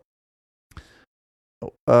don't?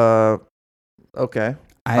 Okay.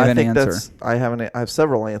 I have an answer. I have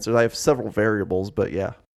several answers. I have several variables, but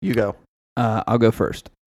yeah, you go. I'll go first.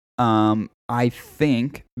 I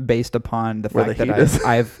think based upon the fact that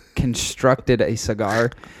I've constructed a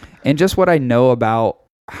cigar and just what I know about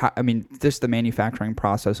just the manufacturing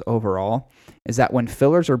process overall, is that when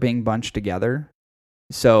fillers are being bunched together,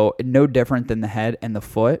 so no different than the head and the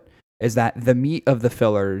foot, is that the meat of the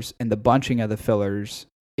fillers and the bunching of the fillers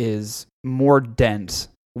is more dense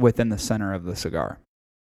within the center of the cigar.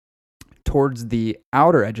 Towards the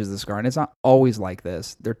outer edges of the cigar, and it's not always like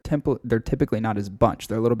this, they're typically not as bunched.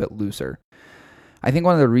 They're a little bit looser. I think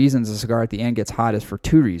one of the reasons the cigar at the end gets hot is for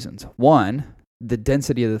two reasons. One, the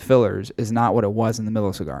density of the fillers is not what it was in the middle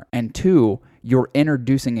of the cigar. And two, you're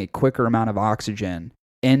introducing a quicker amount of oxygen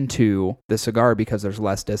into the cigar because there's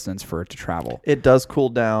less distance for it to travel. It does cool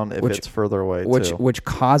down if it's further away, which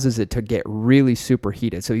causes it to get really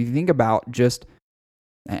superheated. So you think about just,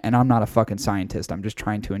 and I'm not a fucking scientist, I'm just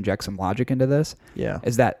trying to inject some logic into this. Yeah.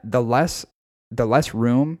 Is that the less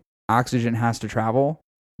room oxygen has to travel,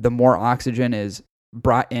 the more oxygen is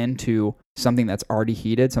brought into something that's already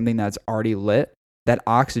heated, something that's already lit. That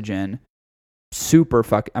oxygen super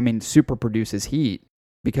produces heat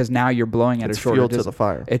because now you're blowing at a shorter distance. It's fuel to the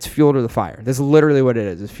fire. It's fuel to the fire. This is literally what it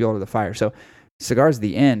is. It's fuel to the fire. So cigars at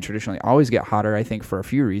the end traditionally always get hotter, I think, for a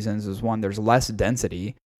few reasons. Is one, there's less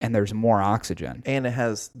density and there's more oxygen. And it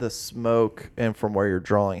has the smoke, and from where you're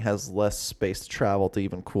drawing, has less space to travel to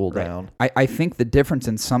even cool down. I think the difference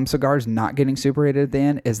in some cigars not getting superheated at the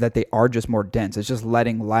end is that they are just more dense. It's just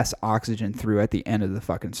letting less oxygen through at the end of the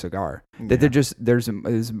fucking cigar. Yeah. That there's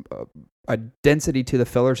a density to the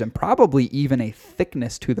fillers and probably even a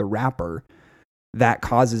thickness to the wrapper that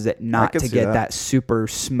causes it not to get that super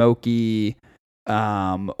smoky,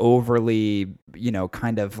 overly,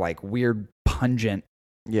 kind of like weird pungent.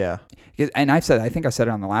 Yeah. And I think I said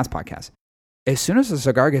it on the last podcast. As soon as the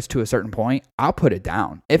cigar gets to a certain point, I'll put it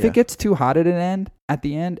down. If it gets too hot at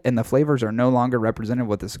the end, and the flavors are no longer represented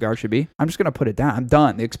what the cigar should be, I'm just going to put it down. I'm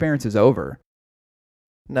done. The experience is over.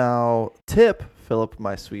 Now, tip Philip,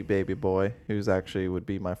 my sweet baby boy, who's actually would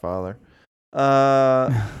be my father.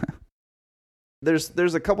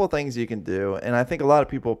 There's a couple of things you can do, and I think a lot of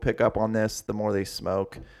people pick up on this the more they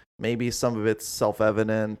smoke. Maybe some of it's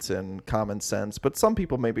self-evident and common sense, but some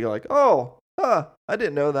people may be like, I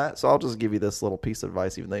didn't know that, so I'll just give you this little piece of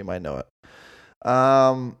advice, even though you might know it.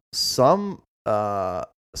 Some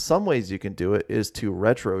ways you can do it is to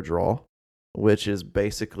retro draw, which is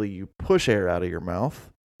basically you push air out of your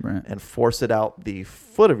mouth and force it out the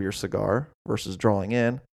foot of your cigar versus drawing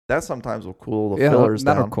in. That sometimes will cool the fillers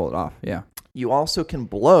down. That'll cool it off, yeah. You also can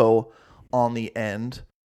blow on the end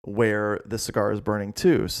where the cigar is burning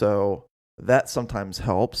too. So that sometimes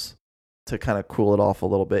helps to kind of cool it off a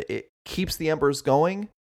little bit. It keeps the embers going,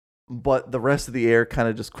 but the rest of the air kind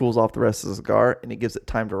of just cools off the rest of the cigar and it gives it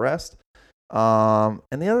time to rest.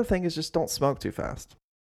 And the other thing is just don't smoke too fast.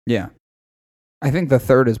 Yeah. I think the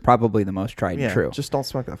third is probably the most tried and true. Just don't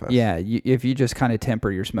smoke that fast. Yeah, if you just kind of temper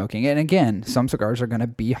your smoking. And again, some cigars are going to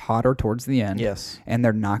be hotter towards the end. Yes. And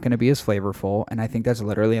they're not going to be as flavorful. And I think that's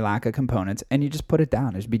literally a lack of components. And you just put it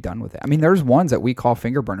down. Just be done with it. I mean, there's ones that we call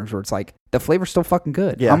finger burners where it's like, the flavor's still fucking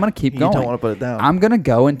good. Yeah. I'm going to keep going. You don't want to put it down. I'm going to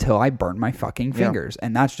go until I burn my fucking fingers.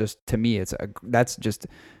 And that's just, to me, that's just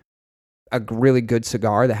a really good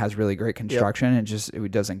cigar that has really great construction. And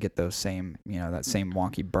it doesn't get those same, that same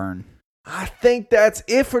wonky burn. I think that's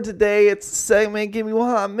it for today. It's the segment, Give Me 1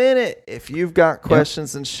 Hot Minute. If you've got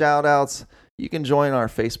questions and shout outs, you can join our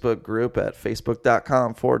Facebook group at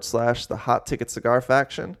facebook.com/the Hot Ticket Cigar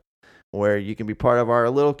Faction, where you can be part of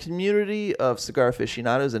our little community of cigar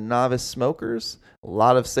aficionados and novice smokers. A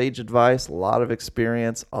lot of sage advice, a lot of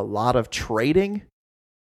experience, a lot of trading,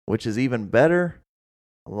 which is even better.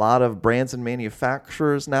 A lot of brands and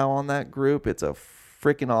manufacturers now on that group. It's a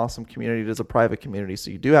freaking awesome community. It is a private community, so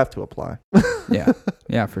you do have to apply.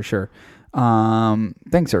 Yeah, for sure.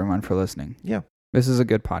 Thanks everyone for listening. Yeah. This is a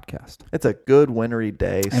good podcast. It's a good wintry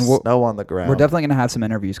day, and snow on the ground. We're definitely going to have some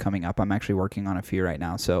interviews coming up. I'm actually working on a few right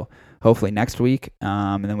now, so hopefully next week,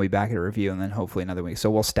 and then we'll be back at a review, and then hopefully another week. So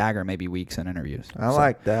we'll stagger maybe weeks and interviews. I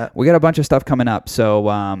like that. We got a bunch of stuff coming up,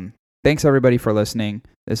 so thanks everybody for listening.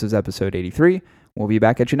 This is episode 83. We'll be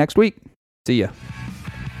back at you next week. See ya.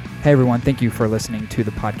 Hey everyone, thank you for listening to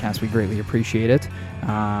the podcast. We greatly appreciate it.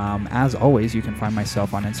 As always, you can find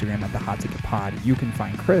myself on Instagram at the Hot Ticket Pod. You can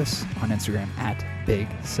find Chris on Instagram at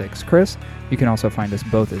Big6Chris. You can also find us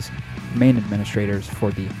both as main administrators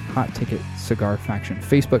for the Hot Ticket Cigar Faction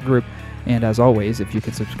Facebook group. And as always, if you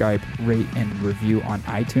could subscribe, rate, and review on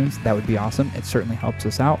iTunes, that would be awesome. It certainly helps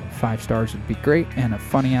us out. 5 stars would be great, and a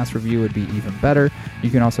funny-ass review would be even better.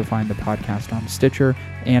 You can also find the podcast on Stitcher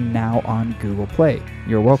and now on Google Play.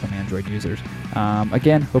 You're welcome, Android users.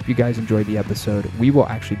 Again, hope you guys enjoyed the episode. We will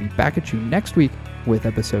actually be back at you next week with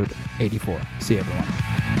episode 84. See you,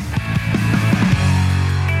 everyone.